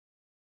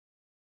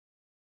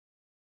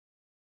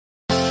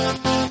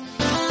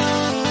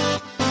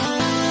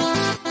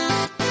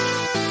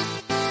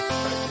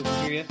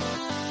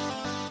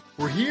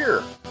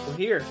here. We're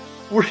here.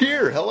 We're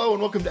here. Hello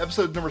and welcome to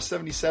episode number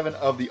 77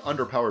 of the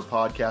Underpowered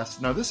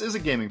Podcast. Now, this is a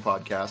gaming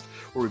podcast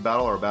where we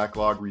battle our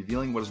backlog,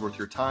 revealing what is worth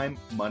your time,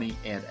 money,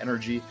 and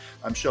energy.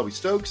 I'm Shelby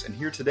Stokes, and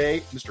here today,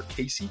 Mr.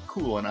 Casey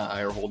Cool and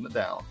I are holding it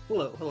down.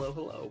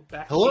 Hello.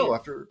 Back Hello. again.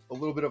 After a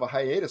little bit of a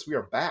hiatus, we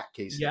are back,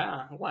 Casey.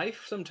 Yeah,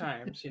 life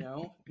sometimes,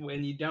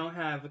 when you don't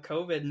have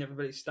COVID and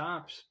everybody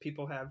stops,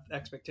 people have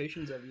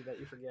expectations of you that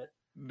you forget.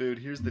 Dude,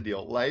 here's the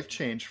deal. Life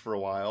changed for a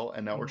while,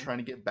 and now we're trying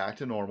to get back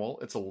to normal.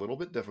 It's a little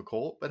bit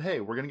difficult, but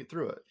hey, we're going to get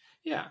through it.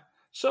 Yeah.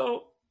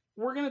 So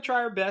we're going to try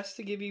our best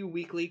to give you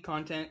weekly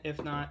content,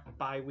 if not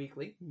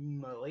bi-weekly.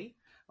 Molly.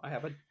 I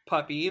have a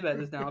puppy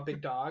that is now a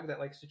big dog that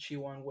likes to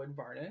chew on wood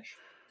varnish.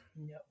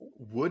 No.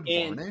 Wood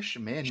varnish?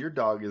 Man, your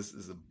dog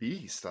is a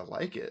beast. I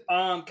like it.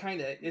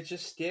 Kind of. It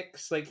just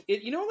sticks. Like,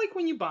 like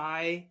when you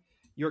buy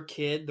your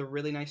kid the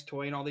really nice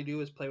toy and all they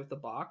do is play with the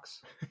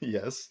box?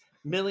 Yes.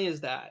 Millie is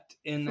that,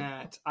 in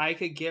that I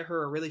could get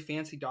her a really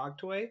fancy dog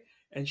toy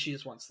and she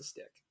just wants the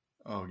stick.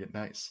 Oh, get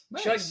nice.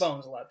 She likes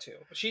bones a lot too.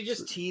 She's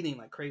just teething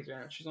like crazy.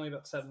 She's only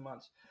about 7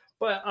 months.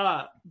 But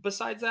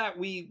besides that,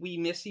 we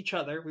miss each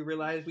other. We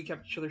realized we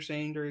kept each other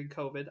sane during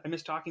COVID. I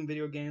miss talking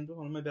video games with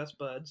one of my best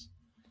buds.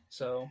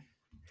 So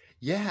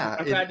yeah,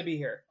 I'm glad to be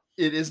here.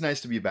 It is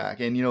nice to be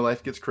back. And,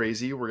 life gets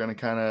crazy. We're going to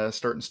kind of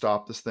start and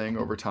stop this thing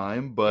over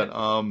time. But,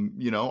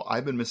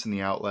 I've been missing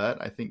the outlet.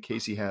 I think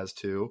Casey has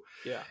too.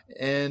 Yeah.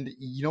 And,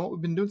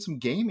 we've been doing some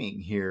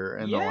gaming here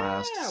in the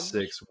last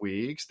 6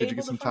 weeks. Did you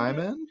get some time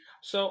in?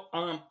 So,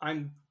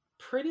 I'm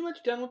pretty much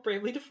done with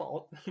Bravely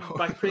Default.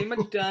 By pretty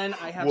much done,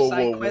 I have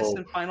side quests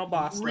and final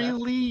boss left.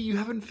 Really? You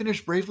haven't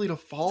finished Bravely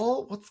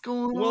Default? What's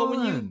going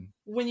on?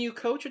 When you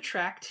coach a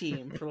track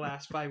team for the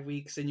last 5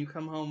 weeks and you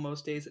come home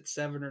most days at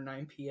 7 or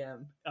 9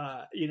 p.m.,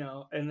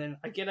 and then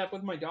I get up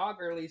with my dog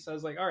early, so I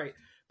was like, all right.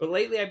 But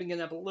lately I've been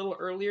getting up a little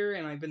earlier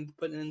and I've been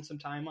putting in some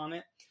time on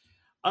it.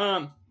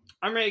 I'm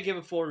ready to give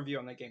a full review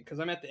on that game because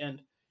I'm at the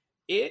end.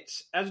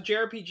 It's, as a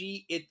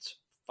JRPG, it's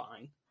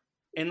fine.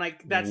 And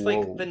that's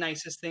like the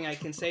nicest thing I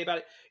can say about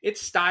it.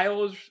 Its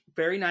style is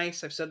very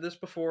nice. I've said this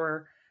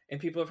before, and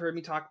people have heard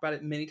me talk about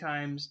it many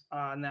times.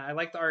 And I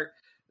like the art.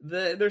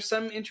 There's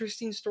some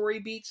interesting story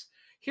beats.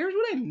 Here's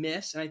what I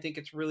miss, and I think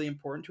it's really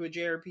important to a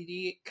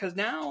JRPG, because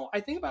now I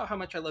think about how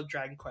much I loved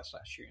Dragon Quest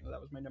last year. That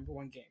was my number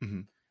one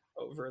game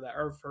over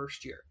our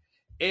first year,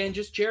 and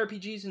just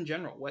JRPGs in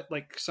general. What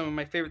some of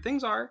my favorite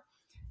things are,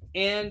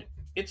 and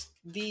it's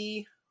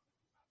the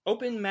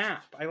open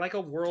map. I like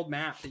a world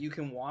map that you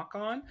can walk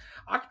on.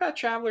 Octopath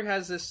Traveler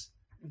has this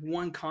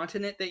one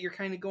continent that you're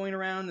kind of going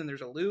around, and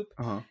there's a loop.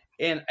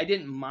 And I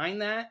didn't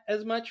mind that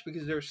as much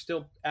because there's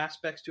still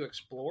aspects to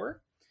explore.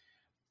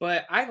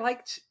 But I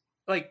liked,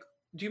 do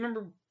you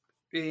remember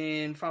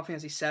in Final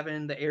Fantasy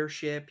VII, the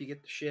airship, you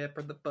get the ship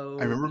or the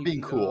boat? I remember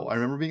being cool. I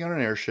remember being on an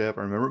airship.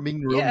 I remember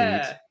being real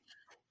neat.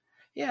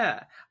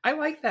 Yeah, I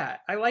like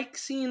that. I like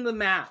seeing the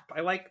map.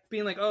 I like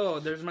being like, oh,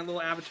 there's my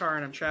little avatar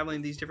and I'm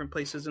traveling these different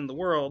places in the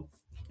world.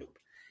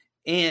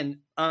 And,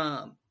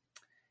 I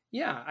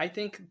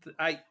think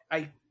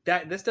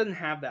that this doesn't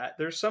have that.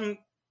 There's some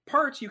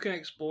parts you can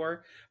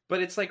explore,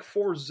 but it's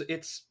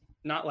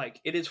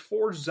it is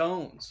 4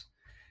 zones.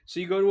 So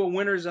you go to a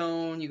winter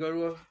zone, you go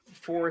to a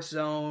forest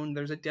zone,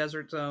 there's a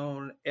desert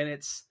zone, and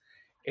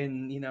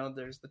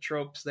there's the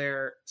tropes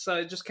there. So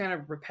it's just kind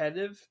of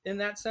repetitive in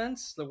that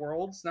sense. The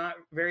world's not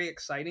very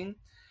exciting.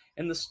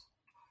 And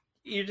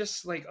you're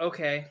just like,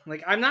 okay,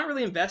 I'm not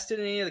really invested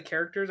in any of the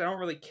characters. I don't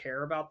really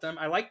care about them.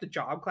 I like the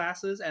job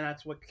classes, and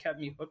that's what kept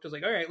me hooked. I was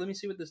like, all right, let me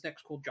see what this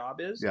next cool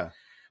job is. Yeah.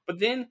 But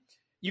then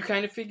you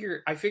kind of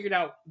I figured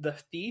out the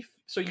thief.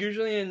 So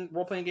usually in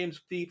role-playing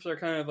games, thieves are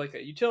kind of like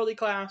a utility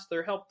class.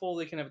 They're helpful.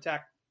 They can have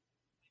attack.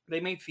 They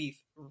made thief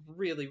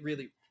really,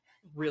 really,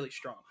 really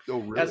strong. Oh,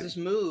 really? It has this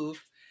move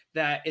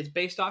that is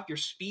based off your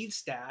speed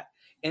stat,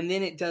 and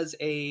then it does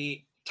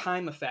a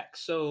time effect.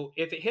 So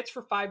if it hits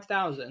for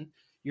 5,000,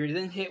 you're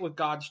then hit with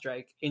God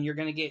Strike, and you're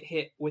going to get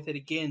hit with it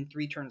again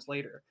 3 turns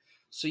later.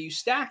 So you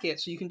stack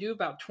it, so you can do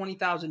about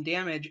 20,000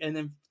 damage, and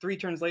then 3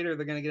 turns later,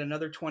 they're going to get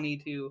another 20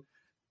 to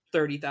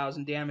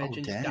 30,000 damage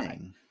and just die.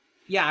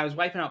 Yeah, I was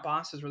wiping out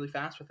bosses really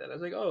fast with it. I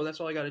was like, oh, that's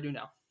all I got to do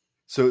now.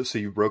 So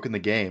you've broken the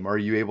game. Are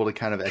you able to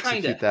kind of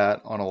execute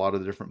that on a lot of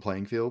the different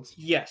playing fields?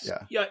 Yes.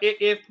 Yeah.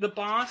 If the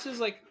boss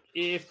is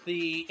if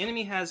the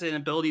enemy has an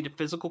ability to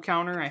physical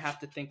counter, I have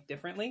to think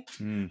differently.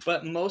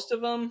 But most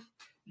of them,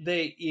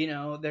 there's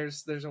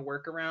a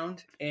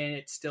workaround and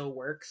it still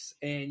works.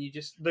 And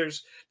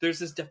there's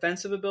this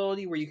defensive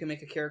ability where you can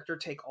make a character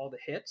take all the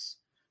hits.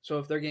 So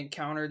if they're getting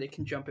countered, they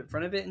can jump in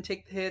front of it and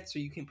take the hits, or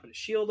you can put a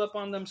shield up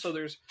on them. So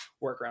there's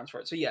workarounds for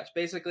it. So yes,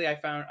 basically I'm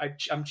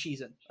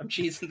cheesing. I'm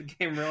cheesing the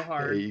game real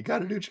hard. Hey, you got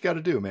to do what you got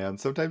to do, man.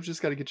 Sometimes you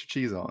just got to get your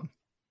cheese on.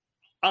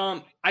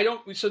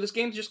 So this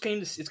game just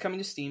it's coming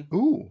to Steam.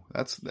 Ooh,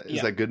 is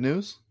that good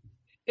news?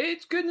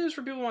 It's good news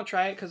for people who want to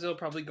try it because it'll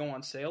probably go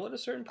on sale at a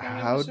certain point.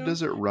 How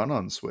does it run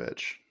on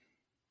Switch?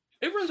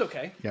 It runs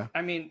okay. Yeah.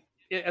 I mean,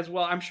 as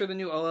well, I'm sure the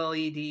new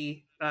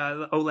OLED,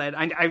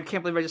 I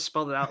can't believe I just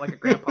spelled it out like a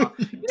grandpa.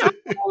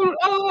 old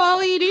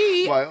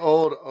OLED. My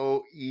old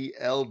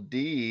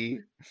OELD.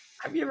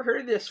 Have you ever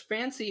heard of this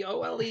fancy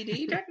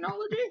OLED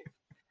technology?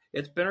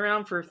 It's been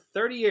around for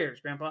 30 years,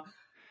 Grandpa.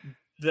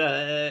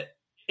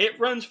 It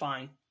runs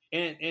fine,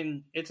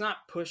 and it's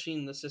not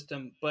pushing the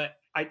system, but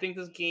I think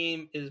this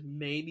game is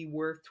maybe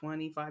worth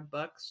 $25.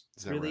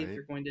 Is that really, right? if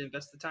you're going to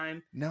invest the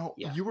time. Now,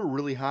 Yeah. you were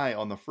really high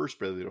on the first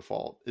Bravely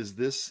Default. Is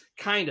this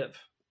Kind of?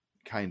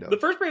 kind of? The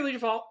first Bravely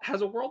Default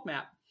has a world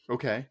map.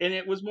 Okay. And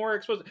it was more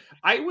exposed.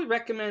 I would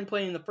recommend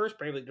playing the first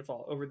Bravely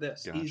Default over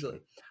this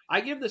easily.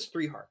 I give this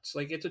 3 hearts.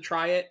 Like, it's a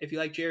try it. If you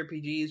like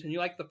JRPGs and you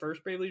like the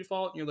first Bravely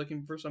Default and you're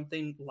looking for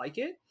something like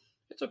it,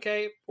 it's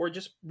okay. Or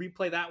just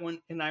replay that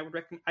one. And I would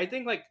recommend. I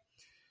think, like,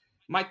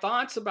 my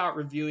thoughts about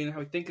reviewing and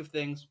how I think of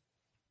things.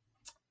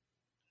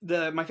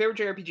 My favorite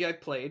JRPG I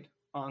played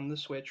on the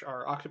Switch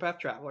are Octopath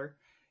Traveler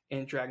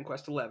and Dragon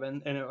Quest XI,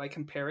 and if I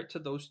compare it to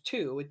those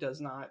two, it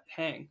does not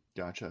hang.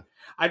 Gotcha.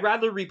 I'd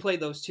rather replay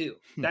those two.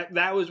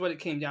 That was what it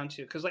came down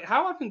to. Because, like,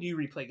 how often do you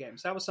replay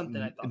games? That was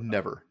something I thought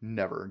about.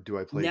 Never do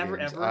I play Never,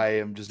 games. ever? I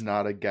am just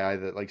not a guy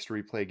that likes to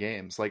replay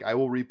games. Like, I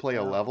will replay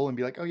a level and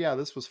be like, oh yeah,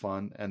 this was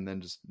fun, and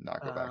then just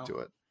not go back to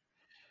it.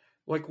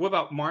 Like, what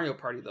about Mario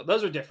Party, though?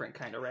 Those are different,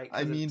 kind of, right?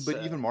 I mean,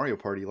 but even Mario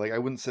Party, like, I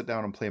wouldn't sit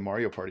down and play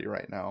Mario Party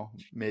right now.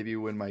 Maybe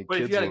when my but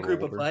kids if you had a are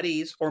group older. of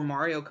buddies or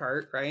Mario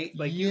Kart, right?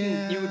 Like, you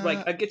would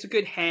like it's a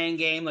good hang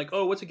game. Like,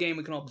 oh, what's a game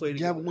we can all play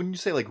together? Yeah, but when you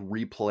say like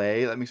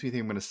replay, that makes me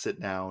think I'm going to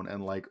sit down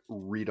and like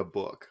read a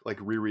book, like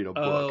reread a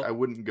book. I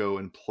wouldn't go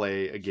and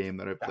play a game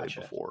that I've played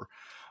before.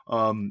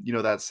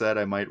 That said,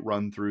 I might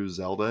run through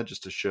Zelda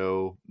just to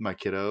show my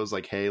kiddos,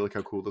 like, hey, look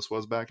how cool this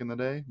was back in the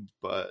day.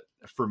 But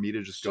for me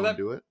to just go and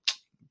do it,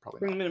 probably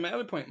brings me to my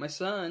other point. My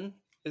son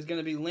is going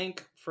to be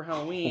Link for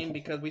Halloween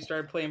because we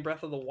started playing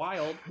Breath of the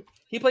Wild.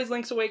 He plays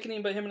Link's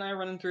Awakening, but him and I are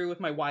running through with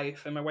my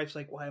wife, and my wife's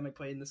like, why am I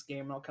playing this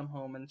game? And I'll come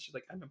home, and she's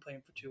like, I've been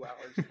playing for 2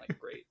 hours. I'm like,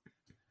 great.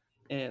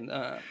 And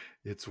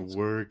it's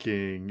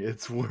working.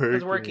 It's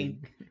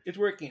working.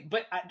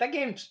 But that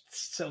game's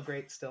so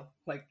great still.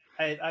 Like,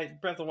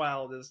 Breath of the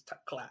Wild is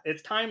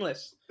it's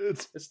timeless.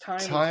 It's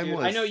timeless. Dude.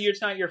 I know it's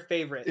not your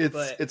favorite.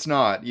 It's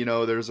not.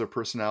 There's a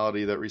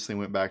personality that recently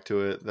went back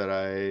to it that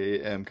I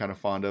am kind of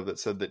fond of that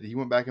said that he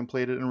went back and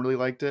played it and really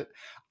liked it.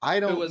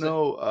 I don't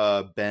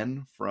know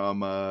Ben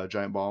from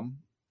Giant Bomb.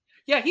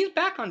 Yeah, he's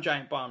back on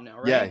Giant Bomb now,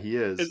 right? Yeah, he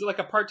is. Is it like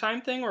a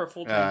part-time thing or a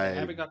full-time thing? I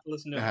haven't got to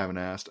listen to it. I haven't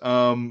asked.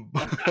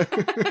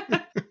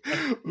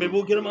 Maybe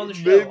we'll get him on the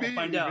show. I'll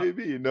find out.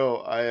 Maybe.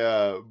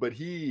 No, but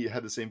he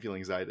had the same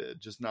feelings I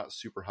did, just not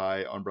super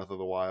high on Breath of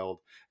the Wild,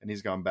 and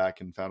he's gone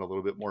back and found a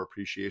little bit more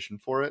appreciation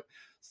for it.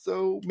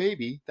 So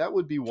maybe that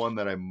would be one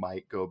that I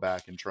might go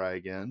back and try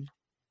again.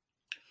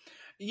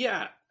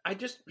 Yeah, I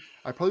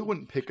probably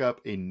wouldn't pick up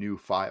a new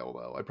file,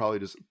 though. I'd probably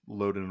just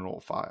load in an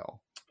old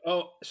file.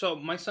 Oh, so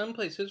my son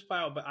plays his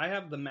file, but I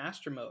have the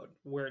master mode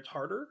where it's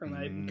harder, and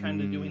I'm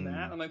kind of doing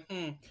that. I'm like,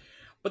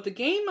 But the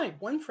game my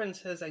one friend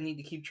says I need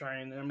to keep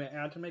trying, and I'm going to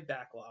add to my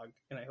backlog,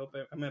 and I hope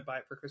I'm going to buy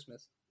it for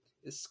Christmas,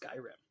 is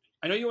Skyrim.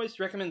 I know you always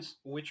recommend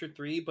Witcher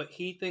 3, but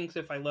he thinks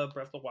if I love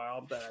Breath of the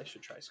Wild that I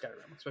should try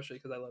Skyrim, especially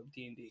because I love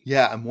D&D.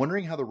 Yeah, I'm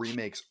wondering how the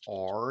remakes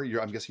are.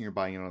 I'm guessing you're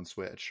buying it on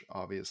Switch,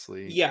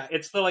 obviously. Yeah,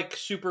 it's the like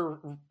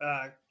super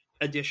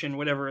edition,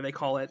 whatever they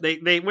call it.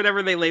 They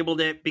whatever they labeled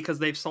it because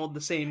they've sold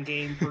the same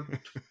game for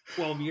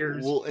 12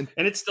 years. Well,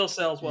 and it still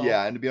sells well.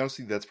 Yeah, and to be honest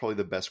with you, that's probably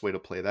the best way to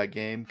play that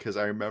game because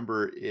I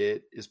remember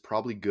it is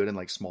probably good in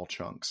like small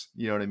chunks.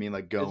 You know what I mean?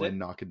 Like go and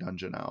knock a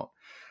dungeon out.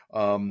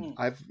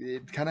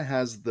 It kind of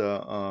has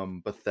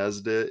the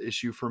Bethesda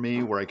issue for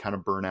me where I kind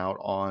of burn out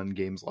on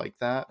games like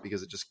that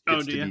because it just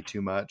gets to be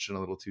too much and a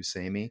little too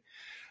samey.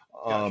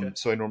 Gotcha.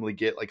 So I normally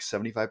get like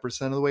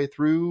 75% of the way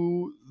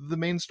through the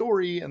main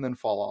story and then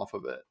fall off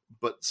of it.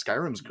 But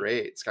Skyrim's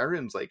great.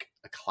 Skyrim's like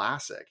a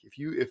classic. If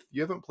you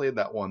haven't played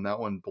that one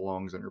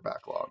belongs in your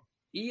backlog.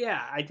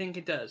 Yeah, I think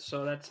it does.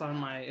 So that's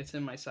it's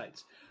in my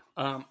sights.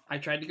 I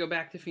tried to go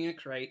back to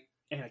Phoenix Wright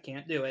and I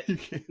can't do it.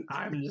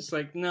 I'm just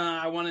like,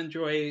 nah, I want to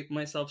enjoy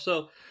myself.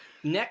 So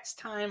next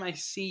time I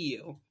see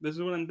you, this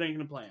is what I'm thinking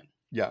of playing.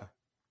 Yeah.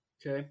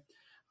 Okay.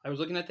 I was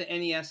looking at the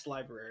NES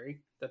library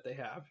that they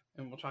have,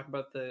 and we'll talk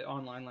about the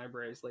online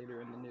libraries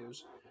later in the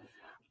news.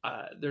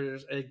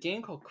 There's a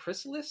game called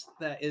Chrysalis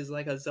that is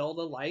like a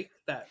Zelda-like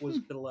that was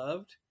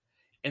beloved.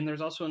 And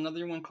there's also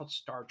another one called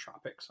Star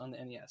Tropics on the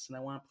NES, and I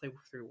want to play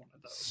through one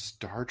of those.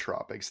 Star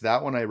Tropics,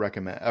 that one I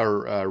recommend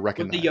or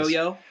recognize. With the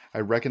yo-yo, I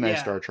recognize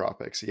Star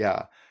Tropics.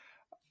 Yeah,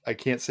 I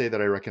can't say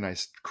that I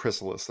recognize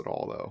Chrysalis at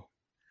all, though.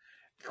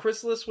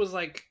 Chrysalis was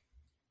like,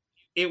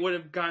 it would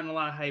have gotten a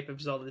lot of hype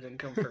if Zelda didn't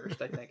come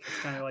first. I think it's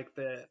kind of like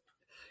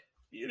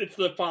it's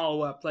the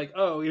follow up. Like,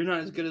 oh, you're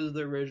not as good as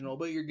the original,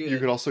 but you're good. You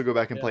could also go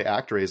back and play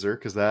ActRaiser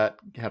because that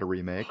had a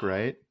remake,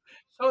 right?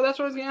 Oh, that's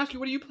what I was going to ask you.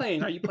 What are you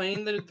playing? Are you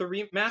playing the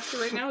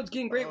remaster right now? It's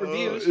getting great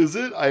reviews. Is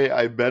it?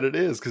 I bet it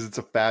is because it's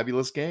a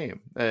fabulous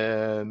game.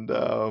 And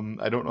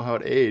I don't know how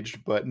it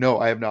aged, but no,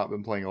 I have not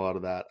been playing a lot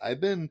of that. I've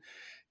been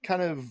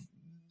kind of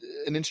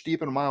an inch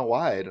deep and a mile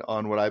wide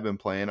on what I've been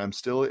playing. I'm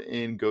still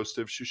in Ghost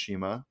of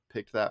Tsushima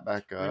picked that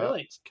back up.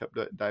 Really? Kept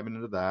diving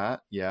into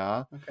that.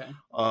 Yeah. Okay.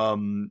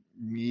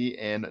 Me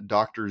and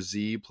Dr.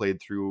 Z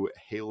played through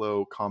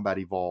Halo Combat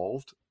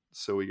Evolved.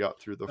 So we got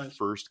through the Nice.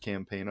 first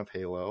campaign of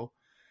Halo.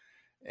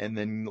 And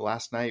then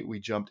last night we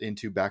jumped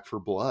into Back 4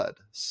 Blood.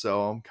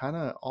 So I'm kind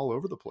of all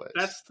over the place.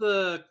 That's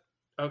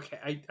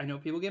okay. I know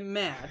people get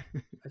mad.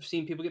 I've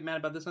seen people get mad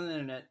about this on the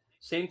internet.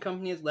 Same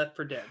company as Left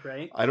 4 Dead,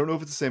 right? I don't know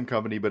if it's the same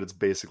company, but it's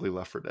basically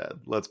Left 4 Dead.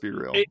 Let's be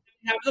real. It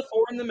has the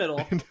 4 in the middle.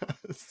 It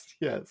does.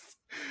 Yes,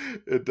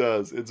 it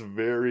does. It's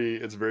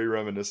very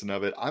reminiscent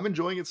of it. I'm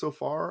enjoying it so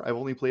far. I've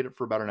only played it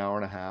for about an hour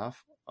and a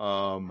half.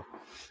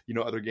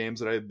 Other games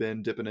that I've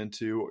been dipping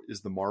into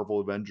is the Marvel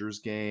Avengers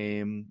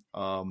game.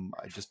 I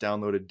just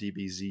downloaded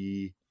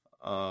DBZ,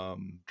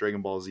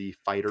 Dragon Ball Z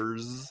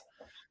Fighters.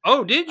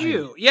 Oh, did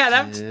you?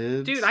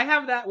 Dude, I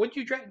have that. What'd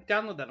you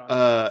download that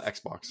on?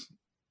 Xbox.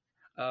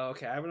 Oh,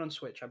 okay. I have it on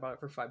Switch. I bought it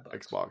for $5.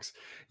 Xbox.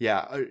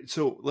 Yeah.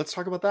 So let's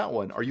talk about that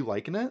one. Are you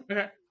liking it?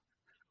 Okay.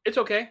 It's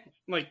okay.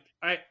 Like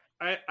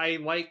I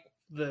like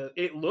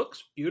it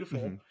looks beautiful.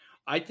 Mm-hmm.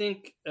 I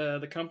think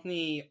the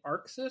company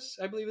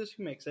Arxis, I believe is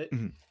who makes it.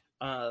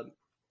 Mm-hmm.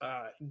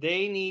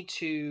 They need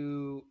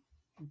to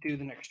do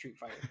the next Street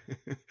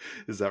Fighter.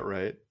 Is that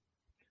right?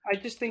 I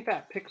just think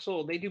that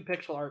they do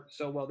pixel art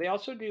so well. They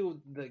also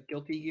do the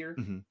Guilty Gear,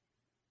 mm-hmm.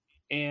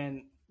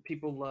 and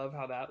people love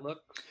how that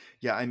looks.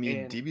 Yeah, I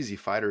mean, DBZ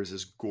Fighters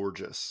is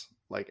gorgeous.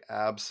 Like,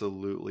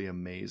 absolutely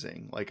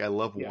amazing. Like, I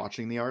love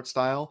watching the art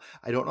style.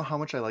 I don't know how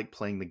much I like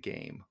playing the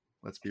game.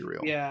 Let's be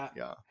real. Yeah.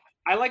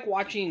 I like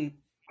watching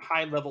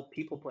high-level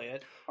people play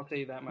it. I'll tell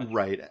you that much.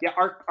 Right. Yeah,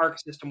 Arc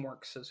System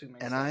Works is who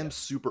makes it. And I'm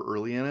super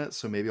early in it,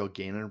 so maybe I'll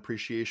gain an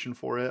appreciation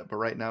for it. But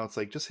right now, it's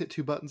like, just hit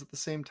 2 buttons at the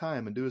same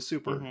time and do a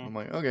super. Mm-hmm. I'm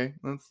like, okay,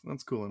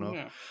 that's cool enough.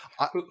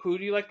 Yeah. Who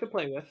do you like to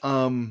play with?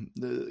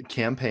 The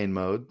campaign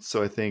mode.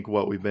 So I think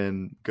we've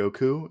been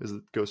Goku.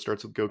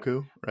 Starts with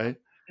Goku, right?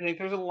 I think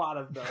there's a lot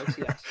of those,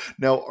 yes.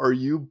 Now, are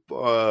you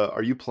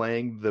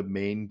playing the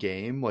main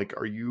game? Like,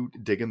 are you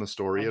digging the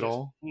story at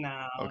all?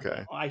 No.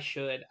 Okay. No, I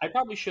should. I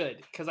probably should,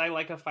 because I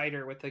like a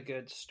fighter with a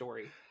good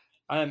story.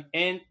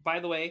 And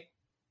by the way,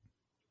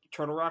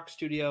 Turtle Rock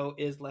Studio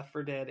is Left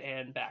 4 Dead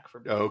and Back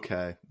 4 Blood.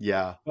 Okay,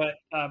 yeah. But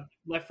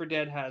Left 4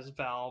 Dead has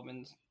Valve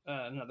and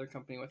another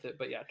company with it.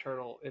 But yeah,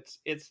 Turtle, it's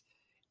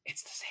the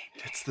same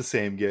game. It's the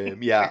same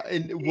game. Yeah.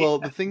 And well,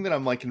 the thing that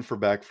I'm liking for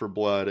Back 4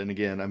 Blood, and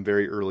again, I'm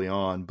very early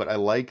on, but I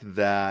like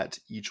that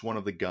each one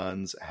of the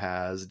guns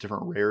has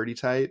different rarity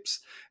types,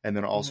 and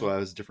then also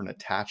has different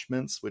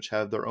attachments, which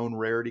have their own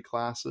rarity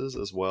classes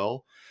as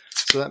well.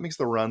 So that makes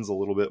the runs a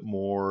little bit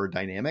more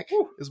dynamic,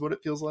 is what it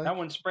feels like. That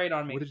one sprayed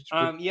on me.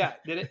 Yeah,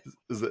 did it?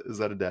 Is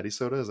that a Daddy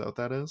Soda? Is that what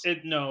that is?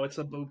 No, it's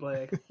a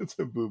buble. It's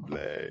a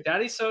buble.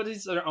 Daddy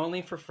Sodas are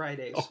only for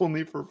Fridays.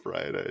 Only for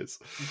Fridays.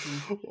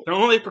 Mm-hmm. They're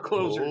only for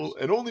closers.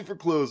 And only for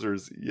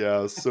closers.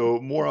 Yeah, so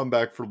more on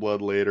Back 4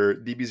 Blood later.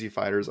 DBZ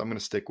Fighters, I'm going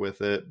to stick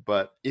with it.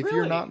 But if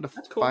you're not into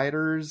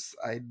fighters,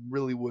 I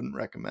really wouldn't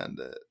recommend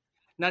it.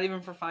 Not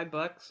even for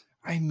 $5?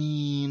 I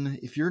mean,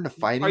 if you're into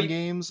fighting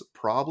games,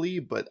 probably,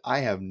 but I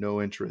have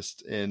no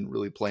interest in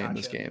really playing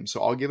this game.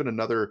 So I'll give it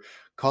another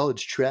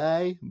college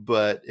try,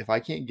 but if I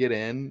can't get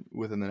in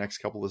within the next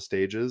couple of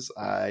stages,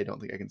 I don't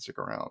think I can stick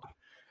around.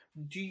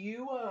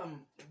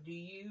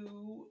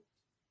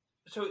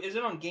 So is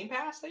it on Game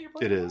Pass that you're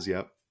playing? It is,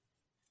 yep.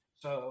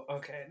 So,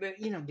 okay.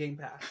 Game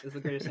Pass is the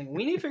greatest thing.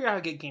 We need to figure out how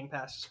to get Game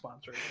Pass to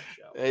sponsor the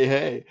show.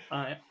 Hey.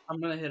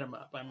 I'm going to hit them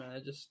up. I'm going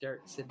to just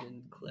start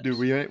sending clips. Dude,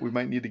 we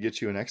might need to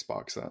get you an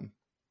Xbox then.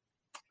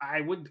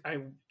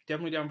 I'm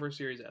definitely down for a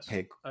Series S.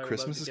 Hey,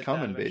 Christmas is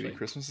coming, baby.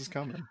 Christmas is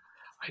coming.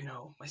 I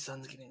know. My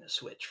son's getting a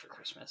Switch for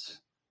Christmas.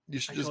 You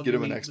should just get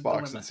him an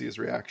Xbox and see his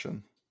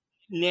reaction.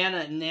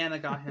 Nana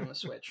got him a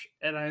Switch,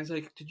 and I was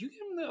like, "Did you get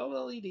him the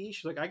OLED?"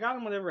 She's like, "I got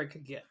him whatever I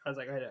could get." I was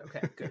like,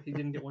 "Okay, good." He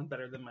didn't get one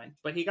better than mine,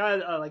 but he got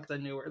like the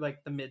newer,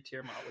 like the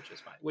mid-tier model, which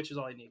is fine, which is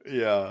all I need.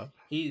 Yeah,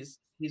 he's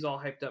all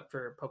hyped up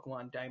for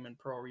Pokemon Diamond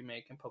Pearl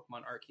remake and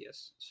Pokemon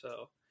Arceus.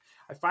 So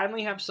I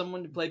finally have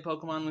someone to play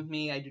Pokemon with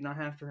me. I do not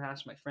have to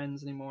harass my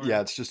friends anymore.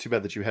 Yeah, it's just too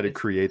bad that you had to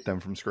create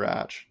them from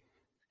scratch.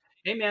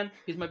 Hey man,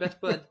 he's my best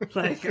bud.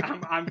 Like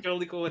I'm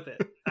totally cool with it.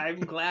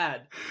 I'm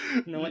glad.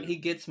 You know what? He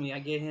gets me. I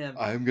get him.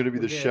 I'm gonna be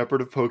the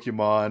shepherd of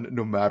Pokemon,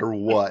 no matter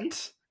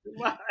what.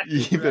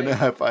 Even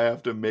if I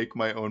have to make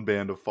my own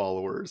band of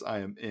followers,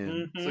 I am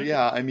in. So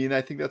yeah, I mean, I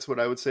think that's what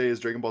I would say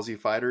is Dragon Ball Z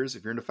Fighters.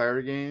 If you're into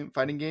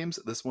fighting games,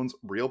 this one's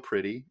real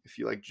pretty. If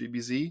you like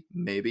GBZ,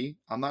 maybe.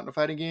 I'm not into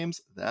fighting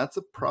games. That's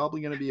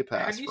probably gonna be a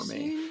pass for me.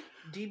 Have you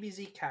seen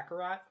DBZ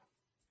Kakarot?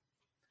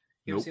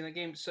 You ever seen that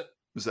game? So.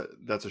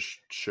 That's a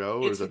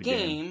show, or is that a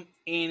game?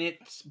 And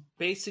it's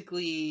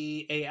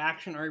basically a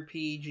action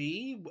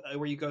RPG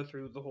where you go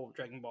through the whole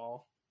Dragon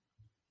Ball.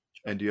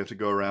 And do you have to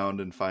go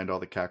around and find all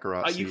the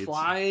Kakarot seeds? You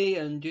fly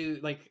and do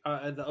like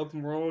the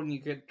open world, and you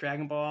get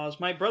Dragon Balls.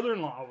 My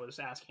brother-in-law was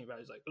asking about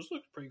it. He's like, "This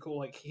looks pretty cool."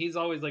 Like he's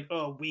always like,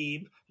 "Oh,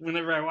 weeb,"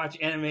 whenever I watch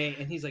anime,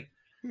 and he's like,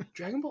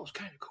 "Dragon Ball is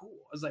kind of cool."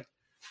 I was like,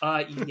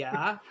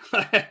 Yeah.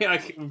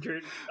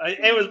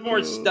 It was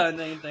more stunned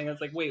than anything. I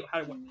was like, wait,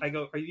 how? I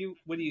go, are you?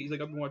 What do you? He's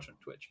like, I'm watching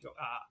Twitch. You go,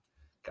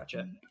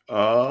 gotcha.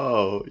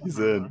 Oh, he's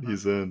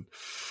in.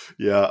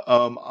 Yeah.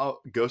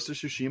 Ghost of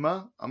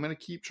Tsushima. I'm gonna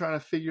keep trying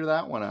to figure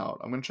that one out.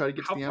 I'm gonna try to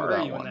get to the end of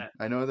that one.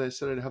 I know they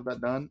said I'd have that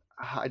done.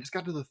 I just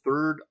got to the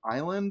third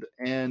island,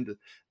 and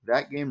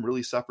that game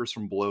really suffers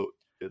from bloat.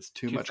 It's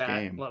too much fat,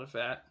 game. A lot of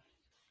fat.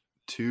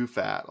 Too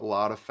fat, a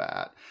lot of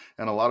fat,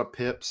 and a lot of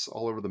pips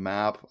all over the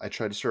map. I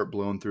tried to start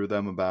blowing through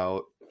them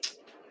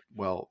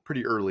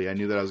pretty early. I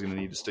knew that I was going to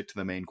need to stick to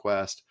the main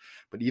quest,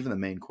 but even the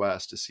main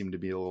quest just seemed to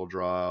be a little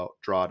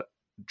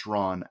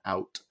drawn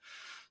out.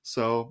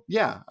 So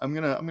yeah, I'm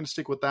gonna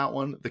stick with that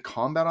one. The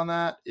combat on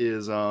that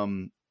is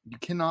you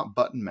cannot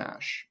button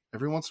mash.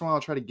 Every once in a while,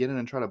 I'll try to get in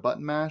and try to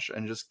button mash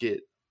and just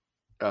get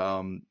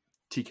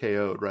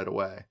TKO'd right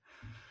away.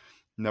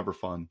 Never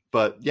fun.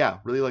 But yeah,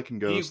 really liking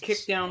Ghosts. Do you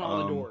kick down all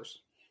the doors?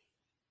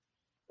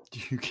 Do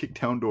you kick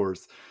down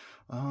doors?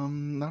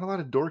 Not a lot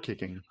of door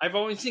kicking. I've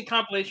always seen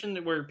compilation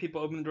where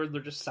people open the doors,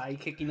 they're just side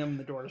kicking them, and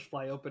the doors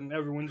fly open.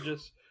 Everyone's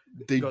just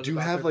they do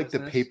have like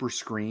business. The paper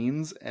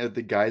screens and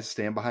the guys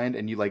stand behind,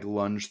 and you like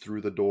lunge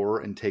through the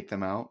door and take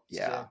them out.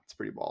 Yeah, it's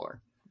pretty baller.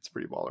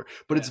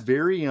 But it's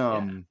very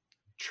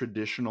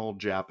traditional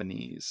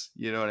Japanese.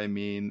 You know what I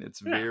mean?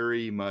 It's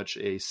very much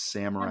a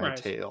samurai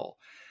tale,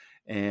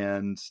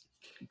 and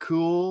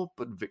cool,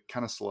 but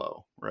kind of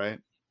slow, right?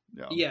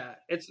 Yeah,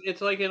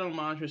 it's like an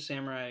homage to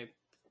samurai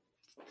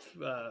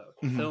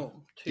film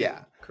too.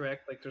 Yeah,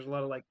 correct. Like there's a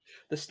lot of like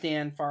the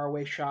stand far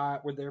away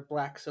shot where they're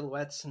black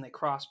silhouettes and they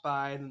cross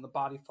by and then the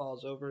body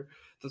falls over.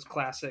 Those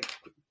classic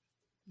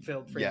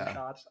filled frame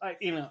shots.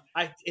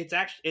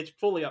 It's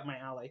fully up my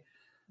alley.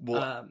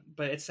 Well,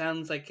 but it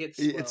sounds like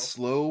it's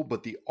slow,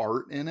 but the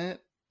art in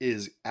it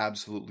is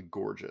absolutely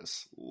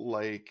gorgeous.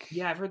 Like,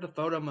 yeah, I've heard the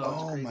photo mode.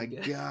 Oh my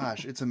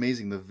gosh, it's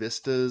amazing. The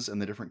vistas and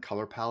the different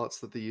color palettes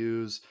that they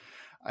use.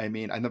 I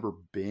mean, I've never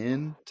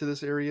been to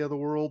this area of the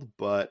world,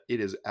 but it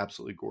is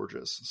absolutely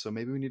gorgeous. So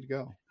maybe we need to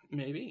go.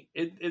 Maybe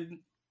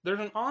there's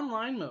an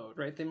online mode,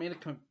 right? They made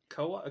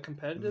a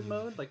competitive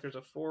mode. Like there's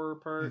a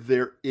 4-part.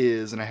 There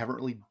is, and I haven't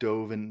really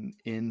dove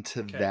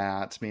into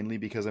that mainly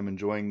because I'm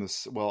enjoying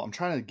this. Well, I'm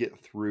trying to get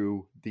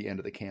through the end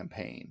of the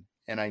campaign.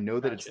 And I know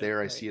that it's there.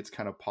 Right. I see it's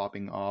kind of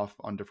popping off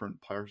on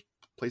different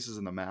places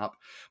in the map,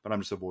 but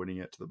I'm just avoiding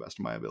it to the best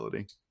of my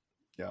ability.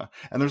 Yeah.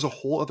 And there's a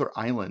whole other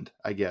island,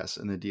 I guess,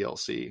 in the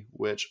DLC,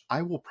 which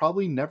I will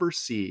probably never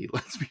see.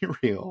 Let's be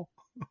real.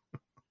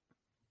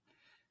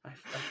 I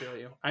feel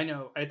you. I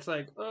know. It's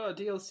like,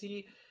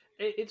 DLC.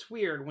 It's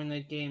weird when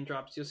the game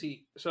drops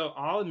DLC. So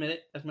I'll admit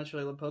it, as much as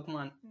I love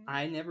Pokemon,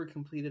 I never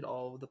completed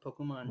all of the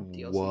Pokemon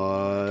DLC.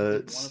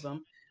 What? One of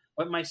them.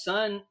 But my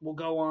son will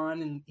go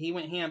on, and he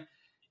went ham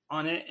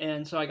on it,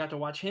 and so I got to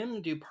watch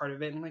him do part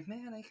of it. And I'm like,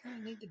 man, I kind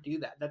of need to do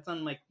that. That's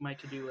on like my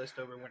to-do list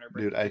over winter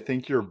break. Dude, I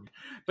think you're.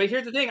 But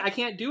here's the thing: I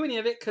can't do any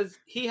of it because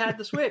he had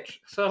the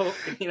Switch. So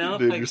dude,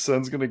 like... your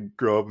son's gonna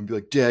grow up and be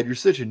like, "Dad, you're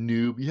such a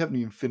noob. You haven't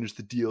even finished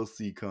the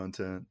DLC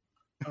content."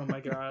 Oh my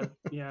god,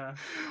 yeah.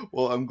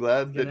 Well, I'm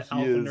glad that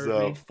he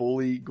is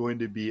fully going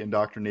to be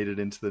indoctrinated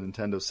into the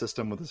Nintendo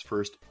system with his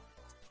first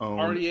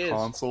own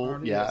console.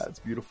 It's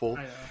beautiful.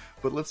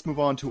 But let's move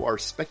on to our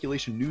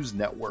speculation news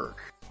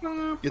network.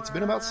 It's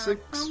been about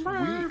 6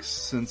 weeks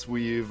since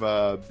we've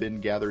been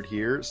gathered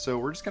here, so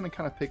we're just going to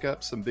kind of pick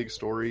up some big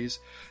stories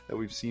that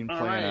we've seen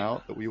playing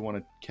out that we want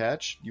to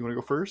catch. You want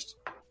to go first?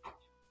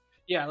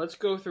 Yeah, let's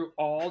go through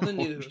all the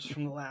news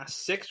from the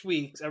last 6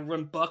 weeks.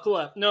 Everyone buckle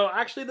up. No,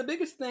 actually, the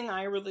biggest thing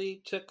I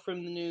really took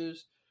from the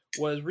news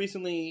was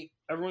recently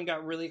everyone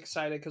got really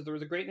excited because there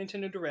was a great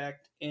Nintendo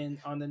Direct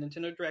on the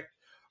Nintendo Direct.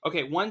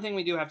 Okay, one thing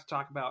we do have to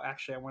talk about,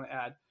 actually, I want to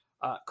add.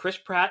 Chris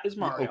Pratt is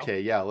Mario.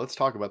 Okay, yeah, let's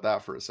talk about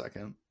that for a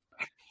second.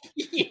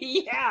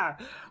 Yeah,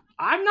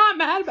 I'm not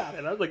mad about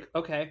it. I was like,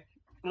 okay.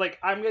 Like,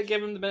 I'm going to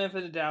give him the benefit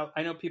of the doubt.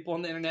 I know people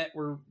on the internet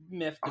were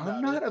miffed about it.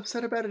 I'm not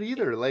upset about it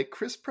either. Like,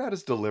 Chris Pratt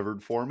has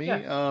delivered for me.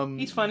 Yeah,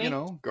 he's funny.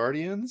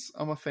 Guardians,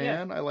 I'm a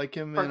fan. Yeah. I like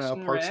him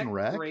in Parks and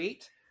Rec.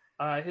 Great.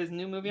 His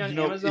new movie on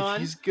Amazon. If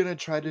he's going to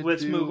try to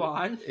Let's move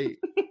on.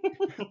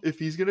 If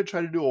he's going to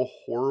try to do a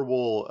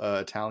horrible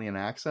Italian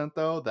accent,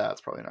 though,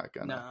 that's probably not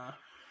going to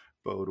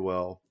bode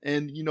well.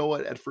 And you know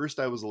what? At first,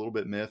 I was a little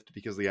bit miffed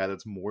because the guy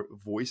that's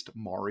voiced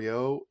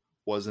Mario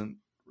wasn't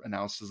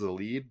announced as the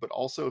lead, but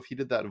also if he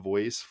did that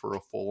voice for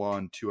a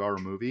full-on 2-hour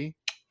movie,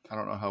 I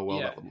don't know how well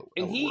that would look.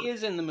 And he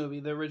is in the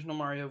movie, the original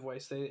Mario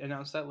voice. They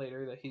announced that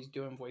later, that he's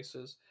doing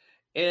voices.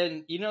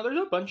 And there's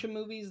a bunch of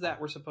movies that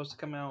were supposed to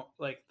come out,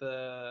 like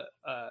the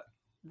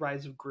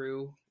Rise of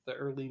Gru, the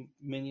early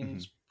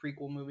Minions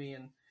prequel movie,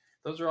 and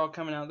those are all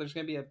coming out. There's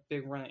going to be a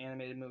big run of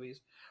animated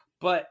movies,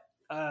 but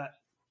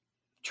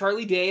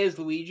Charlie Day is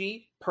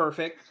Luigi,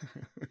 perfect.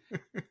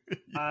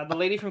 The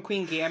lady from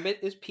Queen Gambit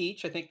is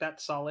Peach. I think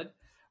that's solid.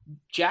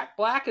 Jack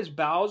Black is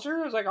Bowser.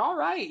 I was like, all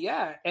right,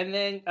 yeah. And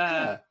then,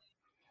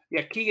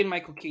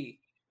 Keegan-Michael Key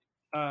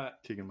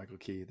Keegan-Michael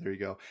Key. There you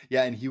go.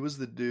 Yeah, and he was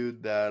the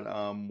dude that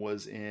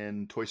was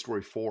in Toy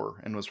Story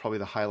 4 and was probably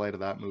the highlight of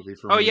that movie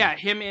for me. Yeah,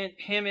 him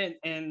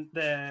and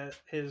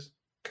his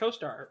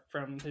co-star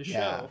from his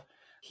show.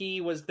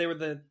 They were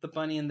the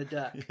bunny and the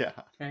duck. Yeah.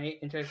 Right?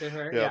 In Toy Story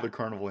 4. Yeah, the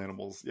carnival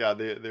animals. Yeah,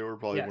 they were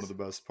probably one of the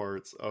best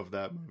parts of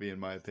that movie in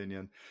my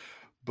opinion.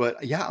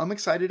 But yeah, I'm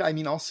excited. I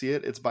mean, I'll see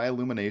it. It's by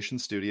Illumination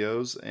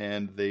Studios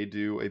and they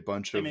do a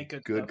bunch of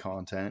good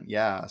content.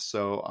 Yeah,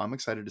 so I'm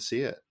excited to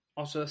see it.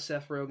 Also,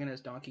 Seth Rogen as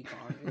Donkey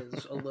Kong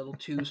is a little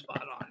too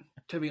spot on,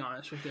 to be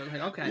honest with you. I was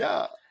like, okay.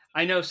 Yeah.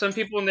 I know some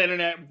people on the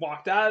internet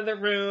walked out of their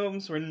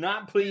rooms, were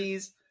not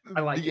pleased.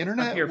 The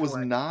internet was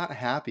not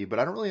happy, but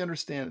I don't really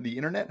understand. The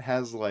internet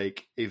has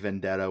like a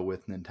vendetta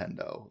with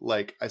Nintendo.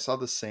 Like I saw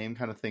the same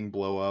kind of thing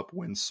blow up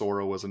when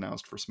Sora was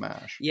announced for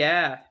Smash.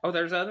 Yeah. Oh,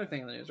 there's another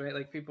thing in the news, right?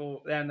 Like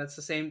people, and that's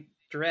the same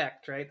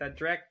Direct, right? That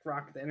Direct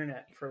rocked the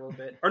internet for a little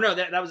bit. Or no,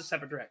 that was a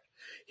separate Direct.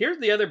 Here's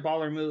the other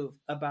baller move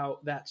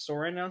about that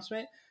Sora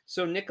announcement.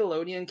 So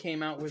Nickelodeon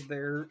came out with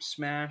their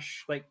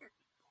Smash like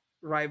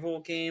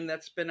rival game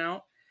that's been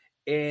out.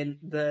 And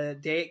the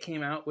day it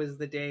came out was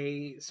the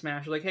day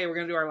Smash was like, hey, we're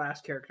going to do our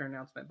last character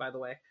announcement, by the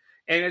way.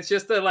 And it's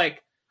just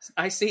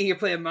I see you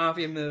playing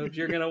Mafia moves.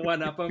 You're going to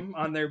one-up them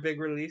on their big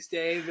release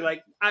day. Be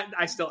like,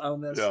 I still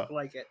own this. Yeah. I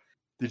like it.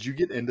 Did you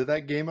get into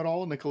that game at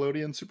all?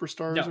 Nickelodeon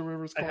Superstars or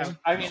whatever it's called?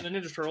 I mean, the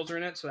Ninja Turtles are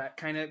in it, so that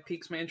kind of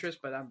piques my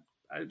interest, but I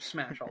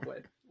Smash all the way.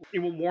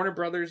 Warner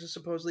Brothers is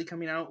supposedly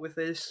coming out with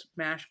this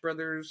Smash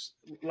Brothers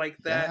like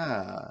that.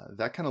 Yeah,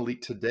 that kind of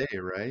leaked today,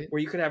 right?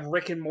 Where you could have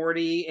Rick and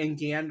Morty and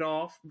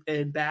Gandalf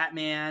and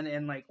Batman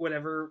and like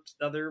whatever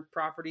other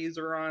properties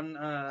are on.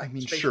 I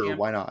mean, Space Jam.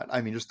 Why not?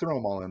 I mean, just throw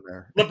them all in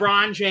there.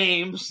 LeBron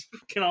James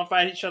can all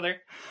fight each other.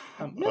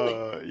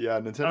 Yeah,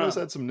 Nintendo's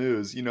had some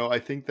news. You know, I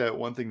think that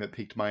one thing that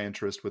piqued my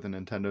interest with the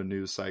Nintendo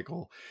news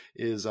cycle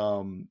is, the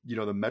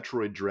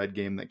Metroid Dread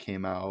game that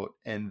came out,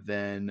 and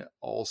then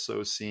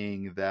also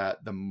seeing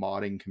that the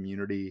modding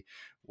community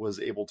was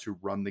able to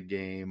run the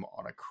game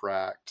on a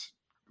cracked,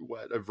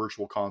 a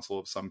virtual console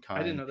of some kind.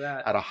 I didn't know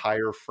that. At a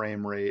higher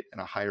frame rate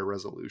and a higher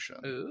resolution.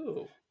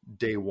 Ooh.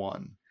 Day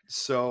one.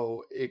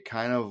 So it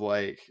kind of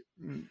like...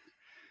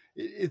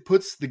 It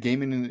puts the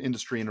gaming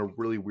industry in a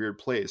really weird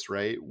place,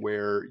 right?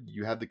 Where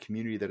you have the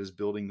community that is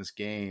building this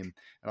game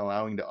and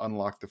allowing to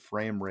unlock the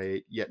frame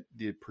rate, yet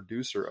the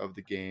producer of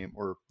the game,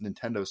 or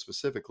Nintendo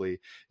specifically,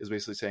 is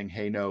basically saying,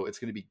 hey, no, it's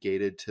going to be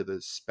gated to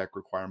the spec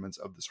requirements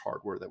of this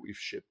hardware that we've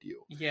shipped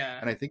you. Yeah.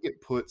 And I think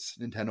it puts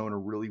Nintendo in a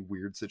really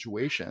weird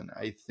situation.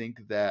 I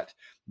think that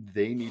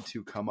they need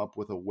to come up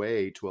with a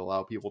way to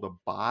allow people to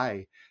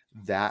buy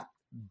that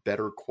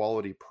better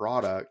quality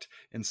product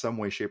in some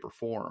way, shape, or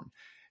form.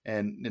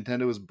 And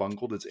Nintendo has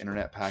bungled its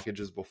internet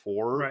packages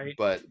before, right.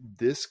 But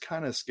this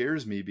kind of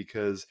scares me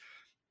because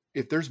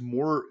if there's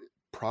more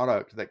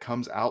product that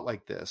comes out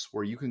like this,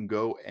 where you can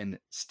go and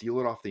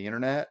steal it off the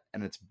internet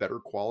and it's better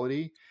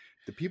quality,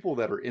 the people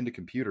that are into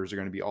computers are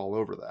going to be all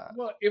over that.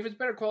 Well, if it's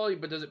better quality,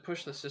 but does it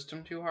push the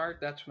system too hard?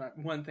 That's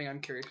one thing I'm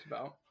curious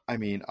about. I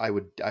mean, I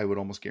would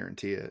almost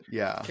guarantee it.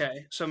 Yeah.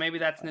 Okay. So maybe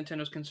that's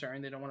Nintendo's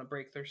concern. They don't want to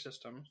break their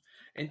systems.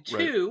 And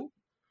two,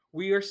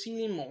 we are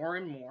seeing more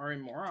and more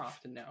and more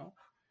often now,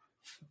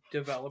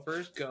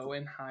 developers go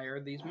and hire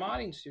these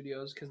modding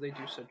studios because they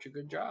do such a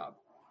good job.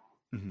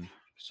 Mm-hmm.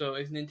 So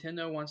if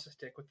Nintendo wants to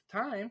stick with the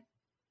time,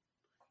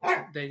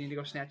 they need to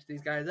go snatch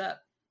these guys up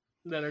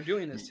that are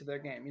doing this to their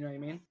game. You know what I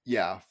mean?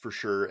 Yeah, for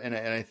sure. And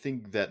I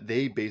think that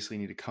they basically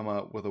need to come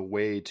up with a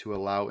way to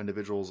allow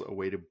individuals a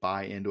way to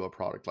buy into a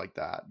product like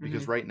that.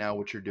 Because right now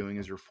what you're doing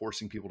is you're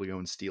forcing people to go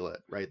and steal it,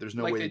 right? There's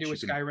no way they do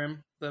with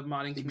Skyrim. The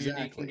modding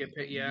community can get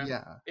paid.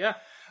 Yeah.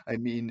 I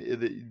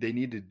mean, they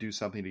need to do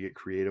something to get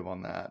creative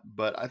on that.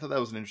 But I thought that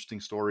was an interesting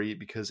story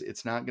because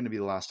it's not going to be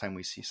the last time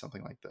we see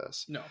something like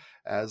this. No.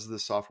 As the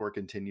software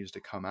continues to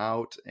come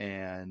out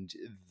and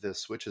the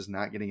Switch is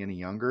not getting any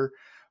younger,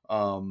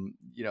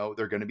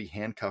 they're going to be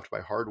handcuffed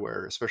by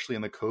hardware, especially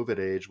in the COVID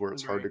age where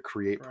it's hard to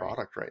create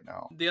product right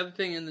now. The other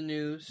thing in the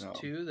news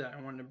too that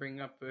I wanted to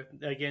bring up with,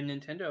 again,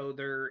 Nintendo,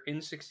 their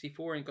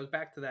N64, and it goes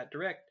back to that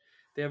Direct.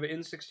 They have an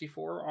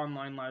N64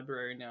 online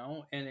library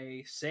now and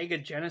a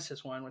Sega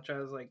Genesis one, which I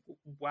was like,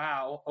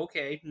 wow,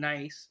 okay,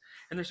 nice.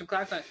 And there's some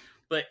cloud time,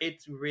 but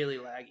it's really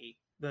laggy.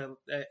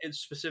 It's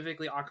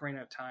specifically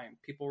Ocarina of Time.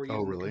 People were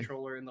using the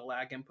controller and the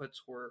lag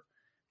inputs were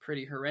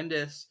pretty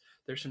horrendous.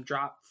 There's some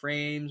drop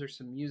frames or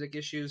some music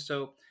issues.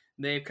 So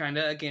they've kind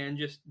of, again,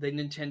 they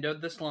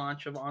Nintendo'd this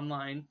launch of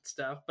online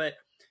stuff, but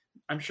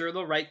I'm sure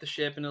they'll right the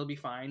ship and it'll be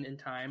fine in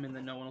time and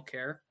then no one will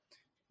care.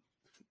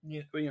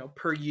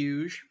 Per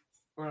usual.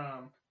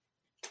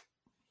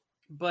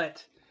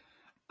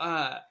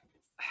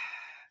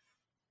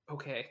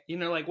 Okay.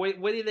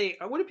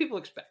 What do people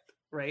expect?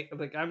 Right?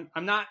 Like,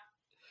 I'm not,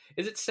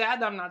 is it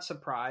sad that I'm not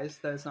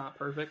surprised that it's not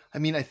perfect? I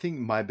mean, I think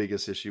my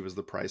biggest issue is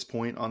the price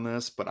point on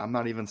this, but I'm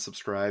not even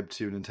subscribed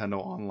to Nintendo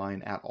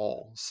Online at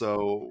all.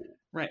 So,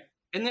 right.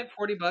 Isn't it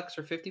 $40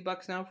 or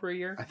 $50 now for a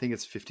year? I think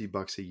it's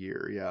 $50 a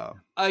year. Yeah.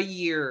 A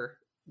year.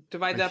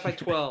 Divide that by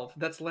 12.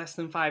 That's less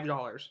than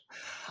 $5.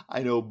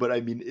 I know, but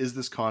I mean, is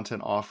this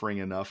content offering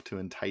enough to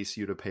entice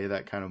you to pay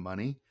that kind of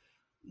money?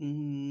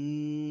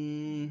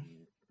 Don't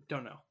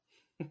know.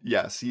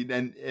 Yeah, see,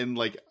 and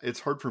like it's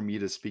hard for me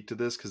to speak to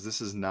this because this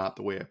is not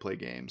the way I play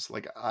games.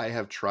 Like I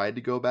have tried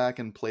to go back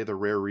and play the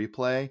rare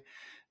replay.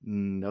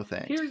 No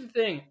thanks. Here's the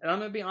thing, and I'm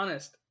gonna be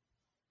honest.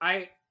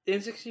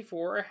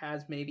 N64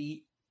 has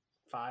maybe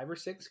 5 or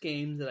 6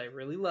 games that I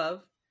really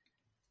love.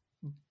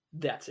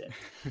 That's it.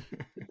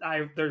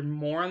 There's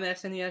more on the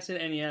SNES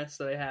and NES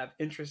that I have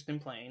interest in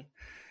playing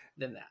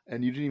than that.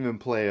 And you didn't even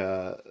play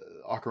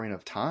Ocarina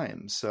of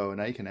Time, so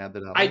now you can add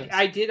that on.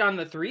 I did on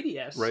the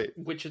 3DS, right?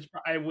 Which is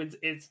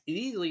it's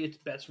easily its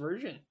best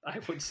version, I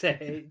would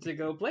say, to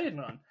go play it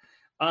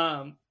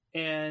on.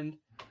 And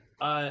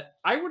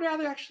I would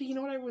rather actually, you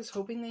know what I was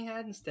hoping they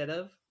had instead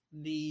of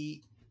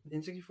the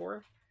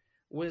N64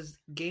 was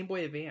Game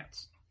Boy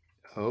Advance.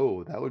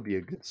 Oh, that would be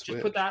a good switch.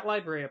 Just put that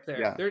library up there.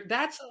 Yeah.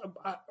 That's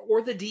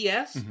or the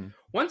DS. Mm-hmm.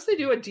 Once they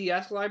do a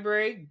DS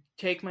library,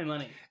 take my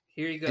money.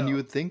 Here you go. And you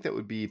would think that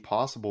would be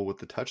possible with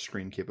the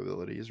touchscreen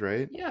capabilities,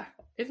 right? Yeah,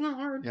 it's not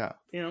hard. Yeah,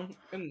 yeah.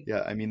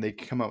 I mean, they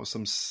come out with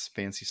some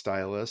fancy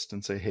stylist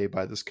and say, "Hey,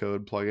 buy this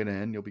code, plug it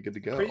in, you'll be good to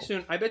go." Pretty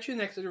soon, I bet you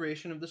the next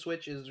iteration of the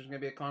Switch is there's going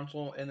to be a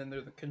console, and then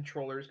the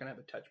controller is going to have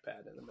a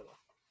touchpad in the middle,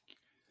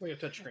 like a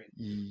touchscreen,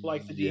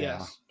 like the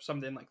DS,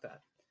 something like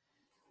that.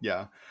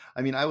 Yeah.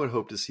 I mean, I would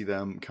hope to see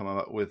them come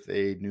out with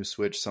a new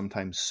Switch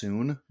sometime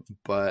soon,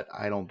 but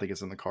I don't think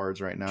it's in the cards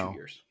right now. 2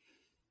 years.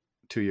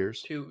 2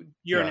 years?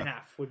 Year and a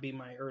half would be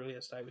my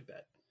earliest, I would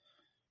bet.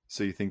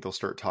 So you think they'll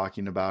start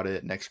talking about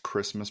it next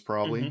Christmas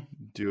probably?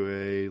 Mm-hmm. Do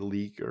a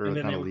leak or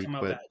not a leak,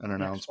 but an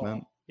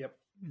announcement? Yep.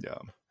 Yeah.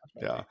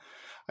 Yeah.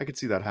 I could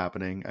see that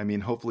happening. I mean,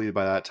 hopefully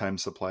by that time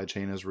supply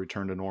chain has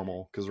returned to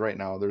normal because right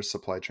now there's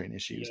supply chain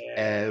issues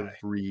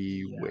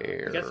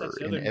everywhere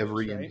in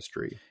every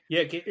industry.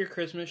 Yeah, get your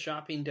Christmas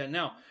shopping done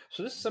now.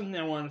 So this is something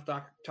I want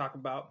to talk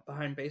about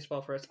behind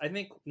baseball for us. I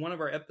think one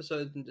of our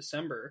episodes in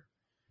December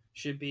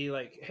should be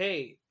like,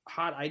 hey,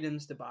 hot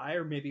items to buy,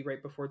 or maybe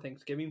right before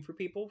Thanksgiving for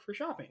people for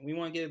shopping. We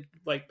want to give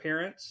like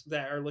parents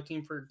that are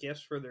looking for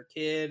gifts for their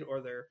kid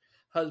or their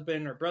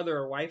husband or brother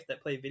or wife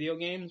that play video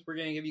games. We're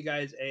going to give you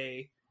guys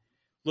a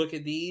look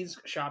at these,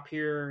 shop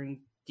here, and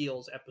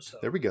deals episode.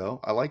 There we go.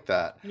 I like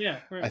that. Yeah.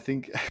 Right. I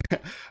think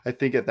at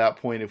that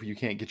point, if you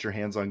can't get your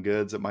hands on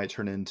goods, it might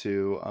turn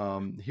into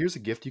here's a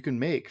gift you can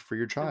make for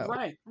your child.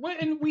 Right. Well,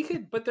 and we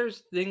could, but there's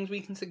things we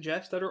can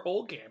suggest that are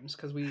old games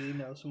because we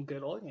know some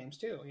good old games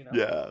too. You know.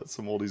 Yeah,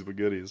 some oldies but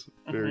goodies.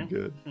 Very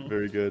good. Mm-hmm.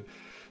 Very good.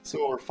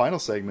 So our final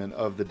segment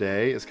of the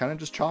day is kind of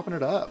just chopping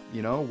it up.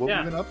 You know, what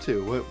we've been up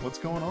to, what's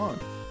going on.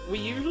 We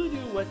usually do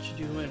what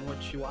you doing,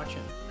 what you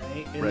watching,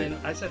 right? And then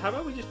I said, how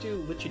about we just do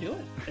what you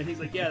doing? And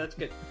he's like, yeah, that's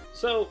good.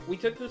 So we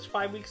took this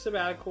 5-week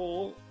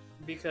sabbatical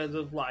because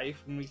of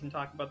life, and we can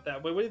talk about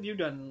that. But what have you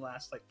done in the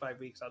last 5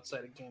 weeks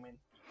outside of gaming?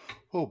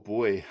 Oh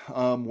boy,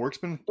 work's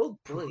been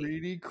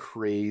pretty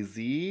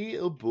crazy.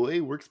 Oh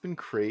boy, work's been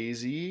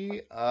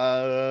crazy.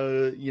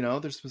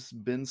 There's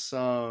been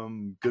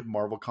some good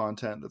Marvel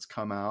content that's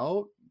come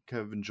out.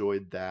 I've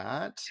enjoyed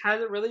that.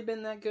 Has it really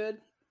been that good?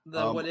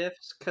 The what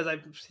ifs? Because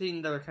I've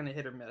seen they're kind of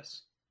hit or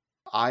miss.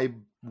 I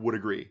would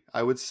agree.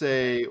 I would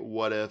say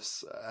what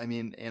ifs. I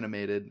mean,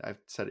 animated. I've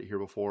said it here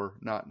before.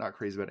 Not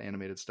crazy about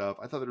animated stuff.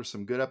 I thought there were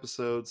some good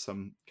episodes,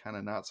 some kind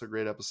of not so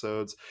great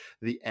episodes.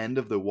 The end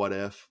of the What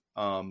If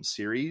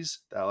series,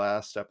 that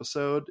last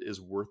episode, is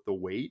worth the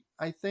wait,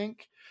 I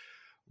think.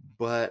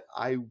 But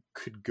I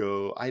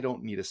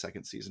don't need a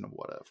second season of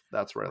What If.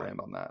 That's where I land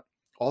on that.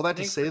 All that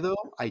to say,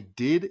 though, I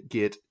did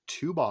get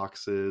 2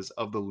 boxes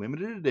of the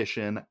limited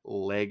edition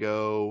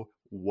Lego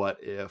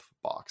What If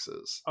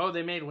boxes. Oh,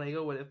 they made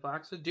Lego What If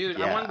boxes? Dude,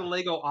 yeah. I wanted the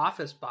Lego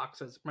Office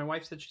boxes. My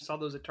wife said she saw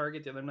those at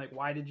Target the other day. I'm like,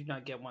 why did you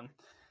not get one?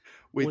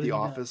 Wait, the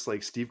Office,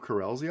 like Steve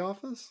Carell's The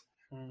Office?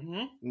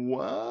 Mm-hmm.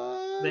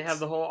 What? They have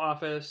the whole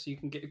Office. You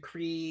can get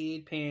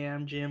Creed,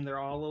 Pam, Jim. They're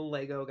all little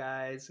Lego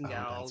guys and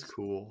gals. That's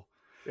cool.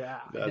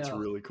 Yeah, that's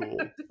really cool.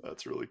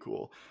 That's really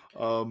cool.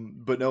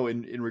 But no,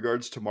 in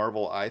regards to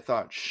Marvel, I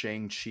thought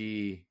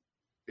Shang-Chi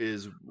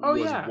was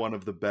one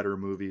of the better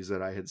movies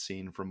that I had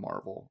seen from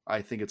Marvel.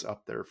 I think it's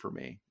up there for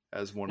me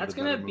as one of the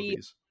better movies. That's going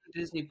to be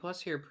Disney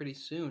Plus here pretty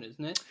soon,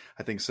 isn't it?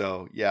 I think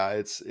so. Yeah,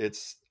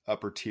 it's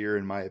upper tier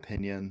in my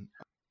opinion.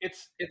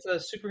 It's a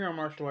superhero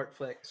martial art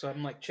flick, so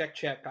I'm like, check.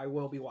 I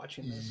will be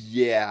watching this.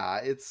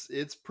 Yeah,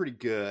 it's pretty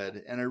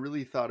good, and I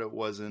really thought it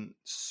wasn't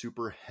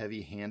super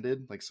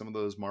heavy-handed. Like some of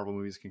those Marvel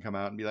movies can come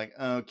out and be like,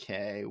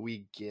 okay,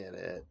 we get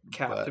it.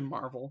 Captain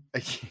Marvel.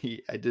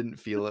 I didn't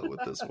feel it with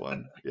this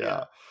one.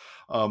 Yeah.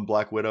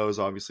 Black Widow is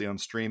obviously on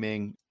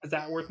streaming. Is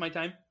that worth my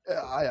time?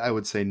 I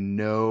would say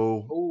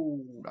no.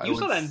 Oh, you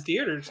saw that in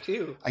theaters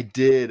too. I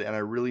did, and I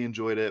really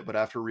enjoyed it. But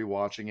after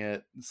rewatching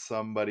it,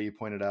 somebody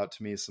pointed out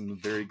to me some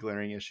very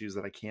glaring issues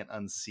that I can't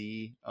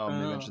unsee. They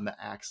mentioned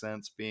the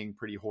accents being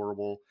pretty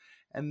horrible,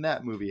 and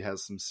that movie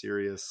has some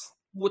serious.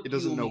 It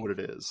doesn't know what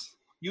it is.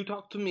 You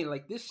talk to me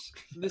like this.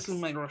 This is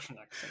my Russian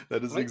accent.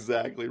 That is right?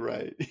 exactly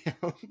right.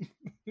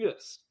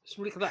 Yes,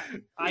 speak that.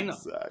 I know.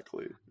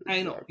 Exactly.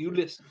 I know. You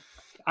listen.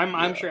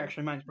 I'm sure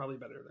actually mine's probably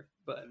better,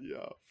 but Yeah,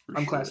 for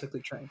I'm sure.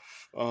 classically trained.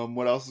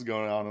 What else is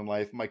going on in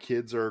life? My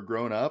kids are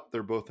grown up.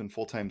 They're both in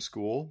full-time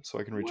school, so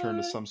I can return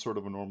to What? some sort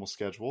of a normal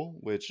schedule,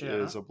 which Yeah.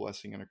 is a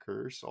blessing and a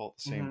curse all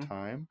at the same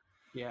time.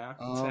 Yeah,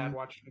 it's sad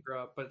watching them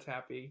grow up, but it's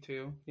happy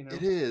too, you know?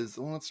 It is.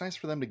 Well, it's nice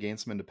for them to gain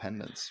some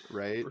independence,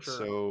 right? For sure.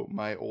 So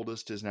my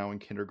oldest is now in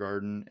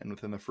kindergarten, and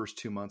within the first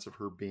 2 months of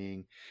her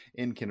being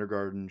in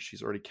kindergarten,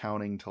 she's already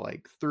counting to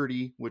like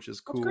 30, which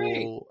is That's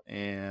great. cool.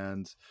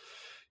 And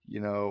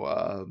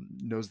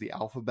knows the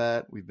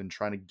alphabet. We've been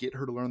trying to get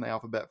her to learn the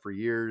alphabet for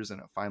years,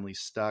 and it finally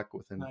stuck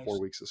within Nice.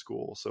 4 weeks of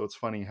school. So it's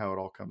funny how it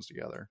all comes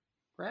together.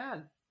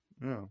 Rad.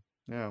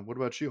 Yeah. What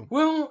about you?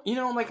 Well,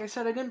 like I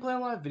said, I didn't play a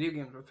lot of video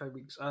games for 5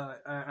 weeks.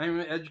 I'm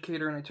an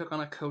educator, and I took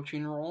on a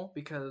coaching role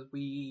because of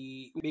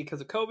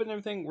COVID and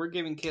everything. We're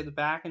giving kids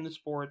back into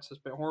sports.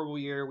 It's been a horrible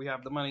year. We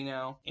have the money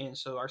now, and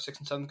so our 6th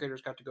and 7th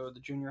graders got to go to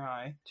the junior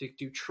high to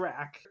do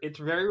track. It's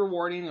very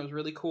rewarding. It was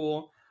really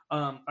cool.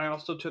 I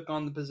also took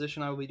on the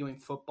position I will be doing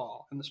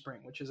football in the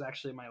spring, which is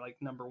actually my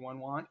number one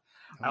want.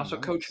 I also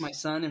coach my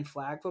son in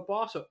flag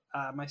football. So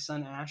my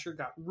son Asher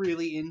got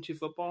really into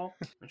football.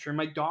 I'm sure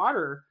my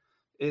daughter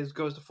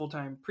goes to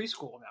full-time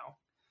preschool now.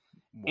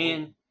 Whoa.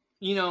 And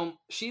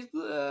she's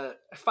the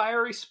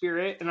fiery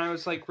spirit, and I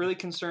was really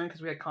concerned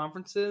because we had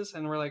conferences,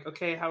 and we're like,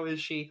 okay, how is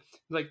she?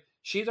 Like,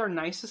 she's our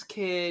nicest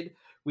kid.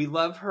 We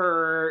love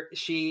her.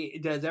 She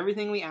does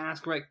everything we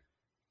ask. We're like,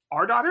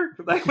 our daughter?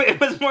 It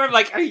was more of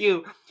are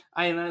you?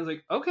 And I was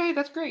like, okay,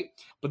 that's great.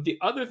 But the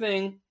other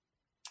thing,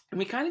 and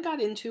we kind of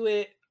got into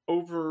it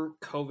over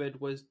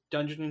COVID, was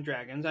Dungeons and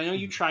Dragons. I know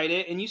you tried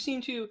it, and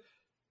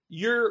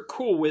you're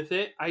cool with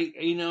it.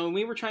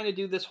 We were trying to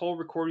do this whole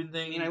recording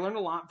thing, and I learned a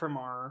lot from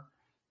our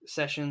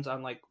sessions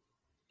on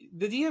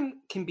the DM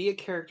can be a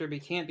character, but he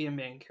can't be a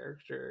main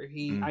character.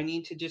 I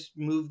need to just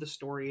move the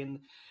story, and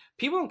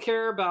people don't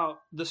care about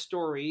the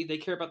story. They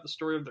care about the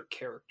story of their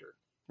character,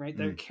 right?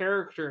 Their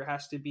character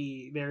has to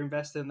be, they're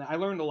invested in that. I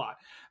learned a lot.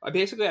 I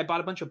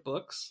bought a bunch of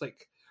books,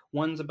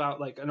 one's about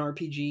an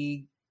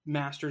RPG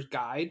master's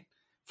guide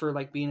for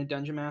being a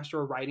dungeon master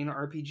or writing an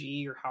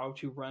RPG or how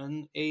to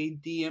run a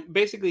DM.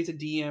 Basically, it's a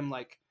DM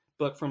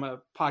book from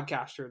a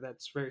podcaster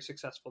that's very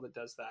successful that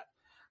does that.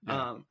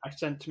 Yeah. I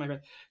sent it to my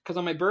friend because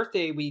on my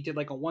birthday we did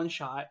a one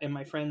shot, and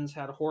my friends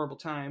had a horrible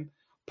time.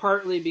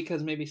 Partly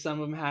because maybe some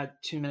of them had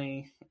too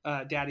many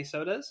daddy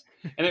sodas,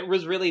 and it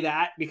was really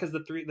that because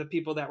the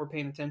people that were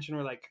paying attention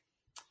were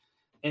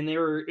and they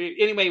were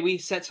anyway. We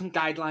set some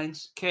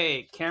guidelines.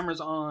 Okay, cameras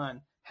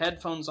on.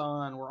 Headphones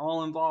on, we're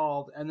all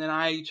involved, and then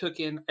I took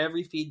in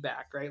every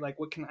feedback, right?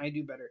 What can I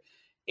do better?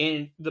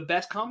 And the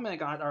best compliment I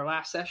got our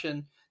last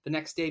session, the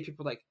next day,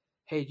 people were like,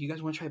 hey, do you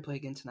guys want to try to play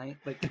again tonight?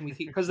 Can we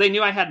keep, because they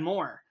knew I had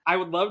more. I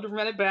would love to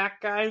run it back,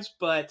 guys,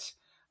 but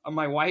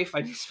my wife,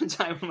 I need to spend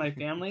time with my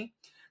family.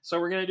 So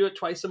we're going to do it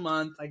twice a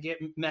month. I get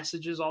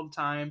messages all the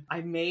time.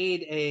 I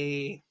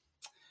made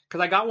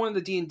because I got one of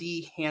the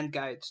D&D hand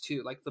guides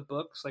too, the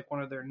books,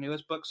 one of their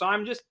newest books. So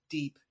I'm just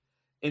deep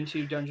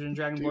into Dungeons and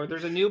Dragons lore.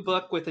 There's a new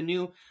book with a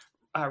new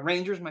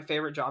Ranger's my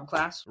favorite job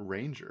class.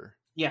 Ranger.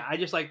 Yeah, I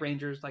just like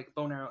Rangers,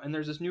 bow and arrow. And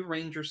there's this new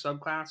Ranger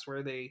subclass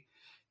where they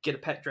get a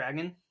pet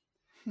dragon,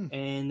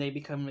 and they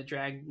become a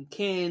dragon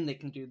kin. They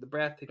can do the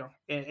breath. They don't.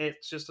 And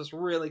it's just this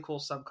really cool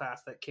subclass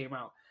that came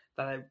out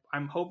that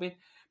I'm hoping.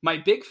 My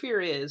big fear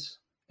is,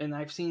 and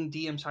I've seen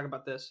DMs talk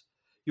about this,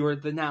 you're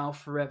the now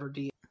forever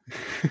DM.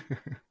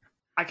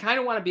 I kind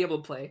of want to be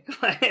able to play,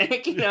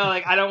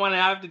 I don't want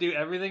to have to do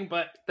everything,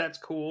 but that's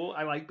cool.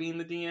 I like being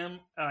the DM.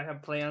 I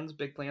have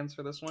big plans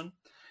for this one.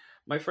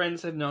 My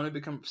friends have known to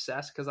become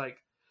obsessed because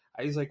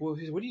he's like, well,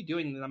 what are you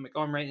doing? And I'm like,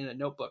 oh, I'm writing in a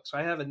notebook. So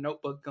I have a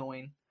notebook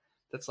going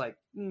that's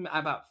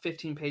about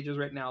 15 pages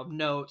right now of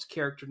notes,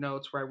 character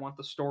notes, where I want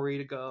the story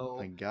to go.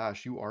 Oh my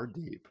gosh, you are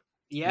deep.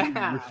 Yeah.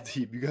 You're real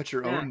deep. You got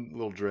your own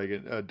little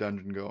dragon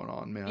dungeon going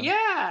on, man.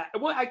 Yeah.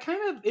 Well,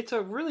 it's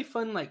a really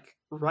fun,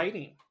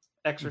 writing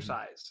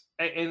exercise,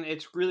 and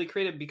it's really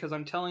creative because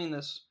I'm telling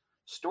this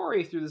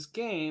story through this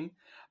game,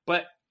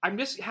 but I'm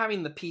just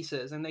having the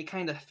pieces, and they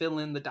kind of fill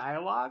in the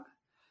dialogue,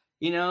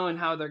 and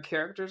how their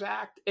characters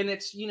act, and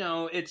it's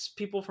it's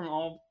people from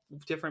all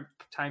different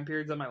time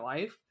periods of my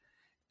life,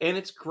 and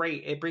it's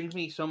great. It brings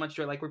me so much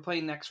joy. We're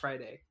playing next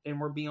Friday, and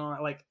we're beyond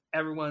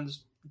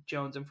everyone's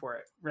jonesing for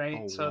it,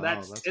 right? So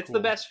that's it's cool.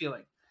 The best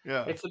feeling.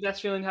 Yeah, it's the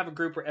best feeling to have a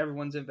group where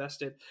everyone's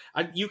invested.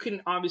 You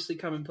can obviously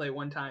come and play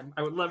one time.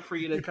 I would love for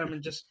you to come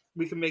and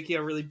we can make you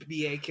a really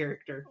BA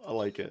character. I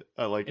like it.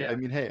 I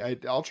mean, hey,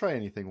 I'll try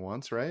anything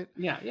once, right?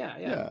 Yeah.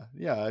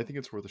 I think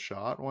it's worth a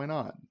shot. Why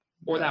not?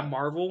 Or that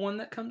Marvel one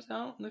that comes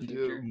out in the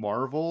future.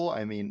 Marvel,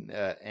 I mean,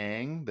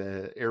 Aang,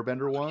 the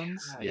Airbender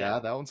ones. Yeah,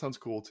 that one sounds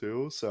cool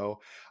too.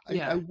 So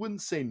I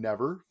wouldn't say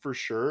never for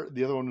sure.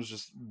 The other one was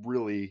just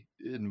really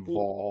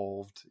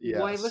involved. Yeah.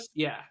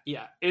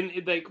 And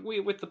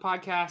with the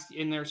podcast,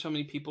 and there's so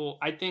many people.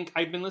 I think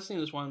I've been listening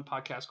to this one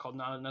podcast called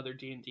Not Another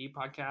D&D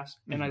Podcast,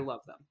 and I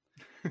love them.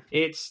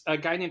 It's a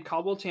guy named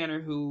Caldwell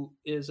Tanner, who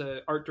is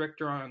an art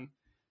director on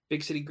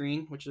Big City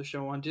Green, which is a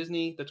show on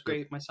Disney. That's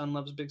great. My son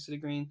loves Big City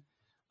Green.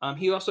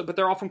 But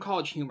they're all from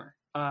College Humor.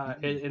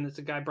 And it's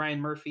a guy, Brian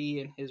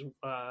Murphy, and his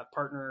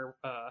partner,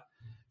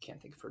 can't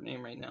think of her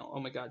name right now. Oh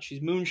my God,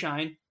 she's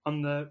Moonshine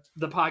on the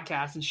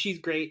podcast, and she's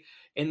great.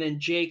 And then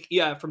Jake,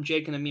 from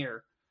Jake and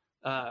Amir,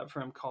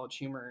 from College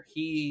Humor.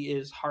 He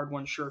is Hard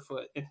One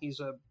Surefoot, and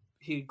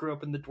he grew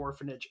up in the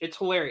dwarfenage. It's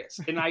hilarious,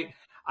 and I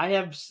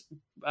have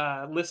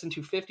listened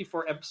to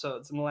 54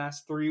 episodes in the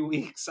last 3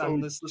 weeks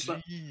on this.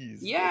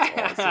 Geez,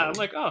 yeah, awesome. I'm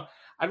like, oh,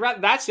 I'd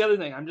rather. That's the other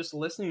thing. I'm just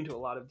listening to a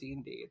lot of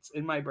D&D. It's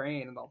in my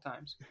brain at all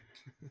times.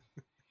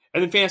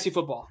 And then fantasy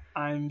football.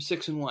 I'm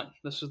 6-1.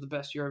 This was the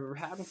best year I've ever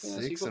had in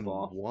fantasy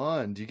football.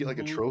 6-1. Do you get like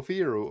a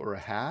trophy or a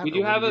hat? We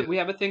do have we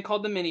have a thing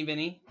called the Mini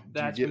Vinny.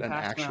 Do you get an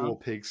actual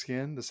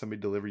pigskin? Does somebody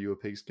deliver you a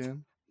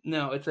pigskin?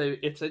 No,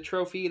 it's a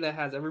trophy that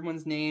has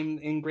everyone's name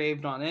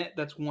engraved on it.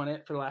 That's won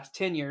it for the last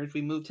 10 years.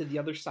 We moved to the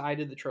other side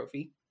of the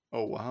trophy.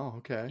 Oh wow,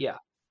 okay. Yeah,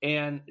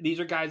 and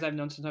these are guys I've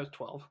known since I was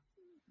 12.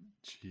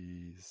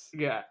 Jeez.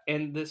 Yeah,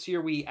 and this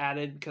year we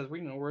added, because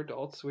we're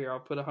adults. We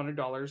all put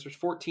 $100. There's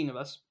 14 of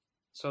us.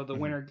 So the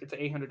winner gets an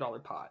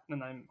 $800 pot,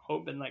 and I'm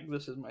hoping like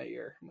this is my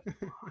year.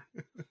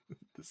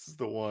 This is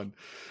the one.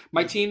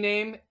 My team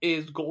name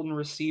is Golden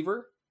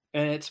Receiver,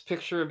 and it's a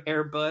picture of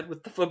Air Bud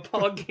with the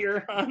football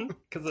gear on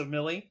because of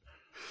Millie.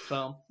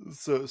 So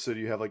do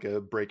you have like a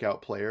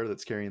breakout player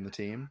that's carrying the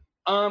team?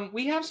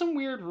 We have some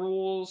weird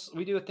rules.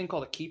 We do a thing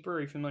called a keeper.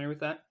 Are you familiar with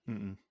that?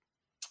 Mm-mm.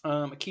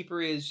 A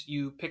keeper is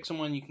you pick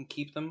someone, you can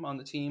keep them on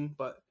the team,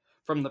 but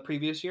from the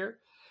previous year,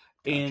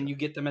 and you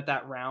get them at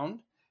that round.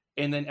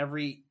 And then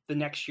the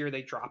next year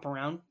they drop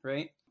around,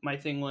 right? My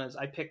thing was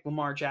I picked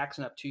Lamar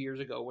Jackson up 2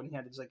 years ago when he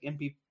had his like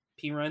MVP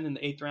run in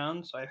the 8th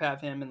round. So I have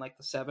him in like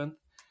the 7th.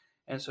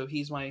 And so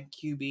he's my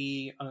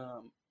QB.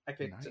 I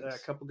picked a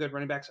couple good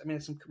running backs. I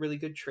made some really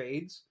good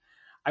trades.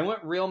 I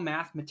went real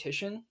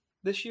mathematician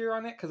this year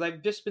on it because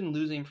I've just been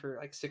losing for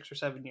like 6 or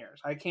 7 years.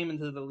 I came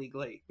into the league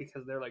late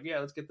because they're like, yeah,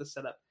 let's get this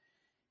set up.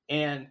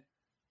 And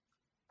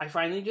I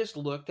finally just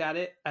looked at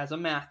it as a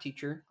math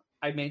teacher.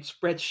 I made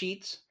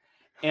spreadsheets.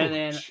 And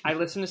then I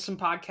listened to some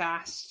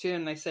podcasts too,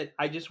 and I said,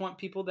 I just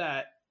want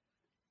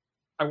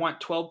I want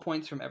 12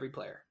 points from every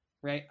player,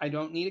 right? I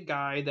don't need a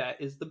guy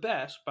that is the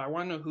best, but I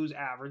want to know whose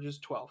average is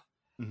 12.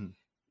 Mm-hmm.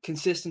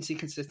 Consistency.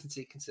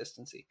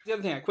 The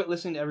other thing, I quit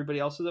listening to everybody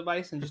else's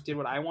advice and just did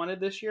what I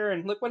wanted this year,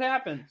 and look what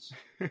happens,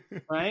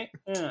 right?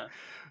 Yeah.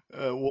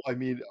 Well, I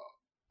mean,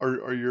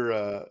 are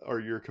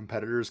your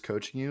competitors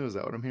coaching you? Is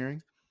that what I'm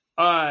hearing?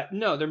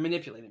 No, they're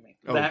manipulating me.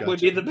 That would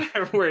be the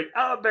better word.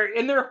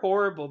 They're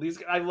horrible.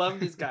 I love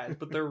these guys,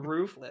 but they're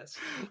ruthless.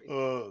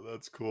 Oh,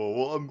 that's cool.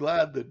 Well, I'm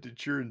glad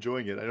that you're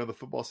enjoying it. I know the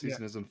football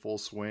season is in full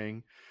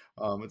swing.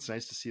 It's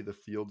nice to see the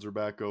fields are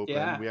back open.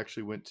 Yeah. We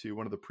actually went to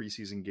one of the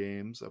preseason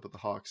games up at the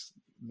Hawks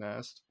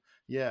Nest.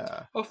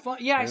 Yeah. Oh, fun.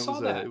 Yeah, I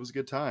saw that. It was a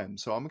good time.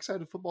 So I'm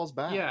excited football's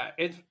back. Yeah,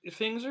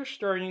 things are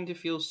starting to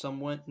feel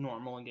somewhat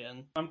normal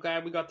again. I'm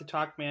glad we got to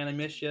talk, man. I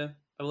miss you.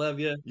 I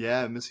love you.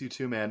 Yeah, I miss you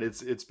too, man.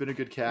 It's been a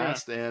good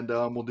cast, and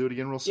we'll do it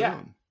again real soon.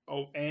 Yeah.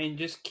 Oh, and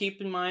just keep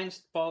in mind,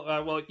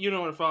 you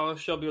know what to follow.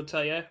 Shelby will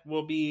tell you.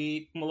 We'll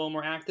be a little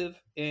more active,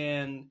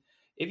 and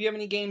if you have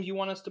any games you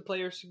want us to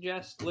play or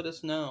suggest, let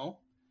us know.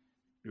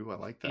 Ooh, I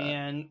like that.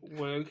 And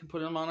we can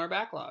put them on our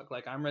backlog.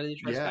 Like, I'm ready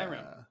to try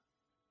Skyrim.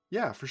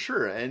 Yeah, for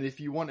sure. And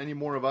if you want any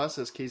more of us,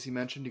 as Casey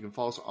mentioned, you can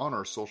follow us on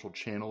our social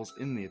channels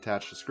in the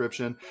attached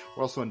description.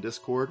 We're also on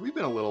Discord. We've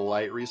been a little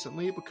light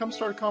recently, but come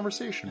start a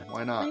conversation.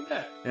 Why not?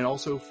 And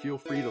also feel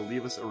free to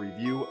leave us a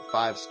review,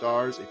 5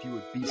 stars, if you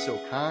would be so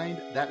kind.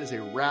 That is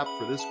a wrap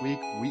for this week.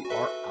 We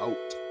are out.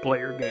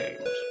 Player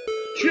games.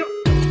 Cheers.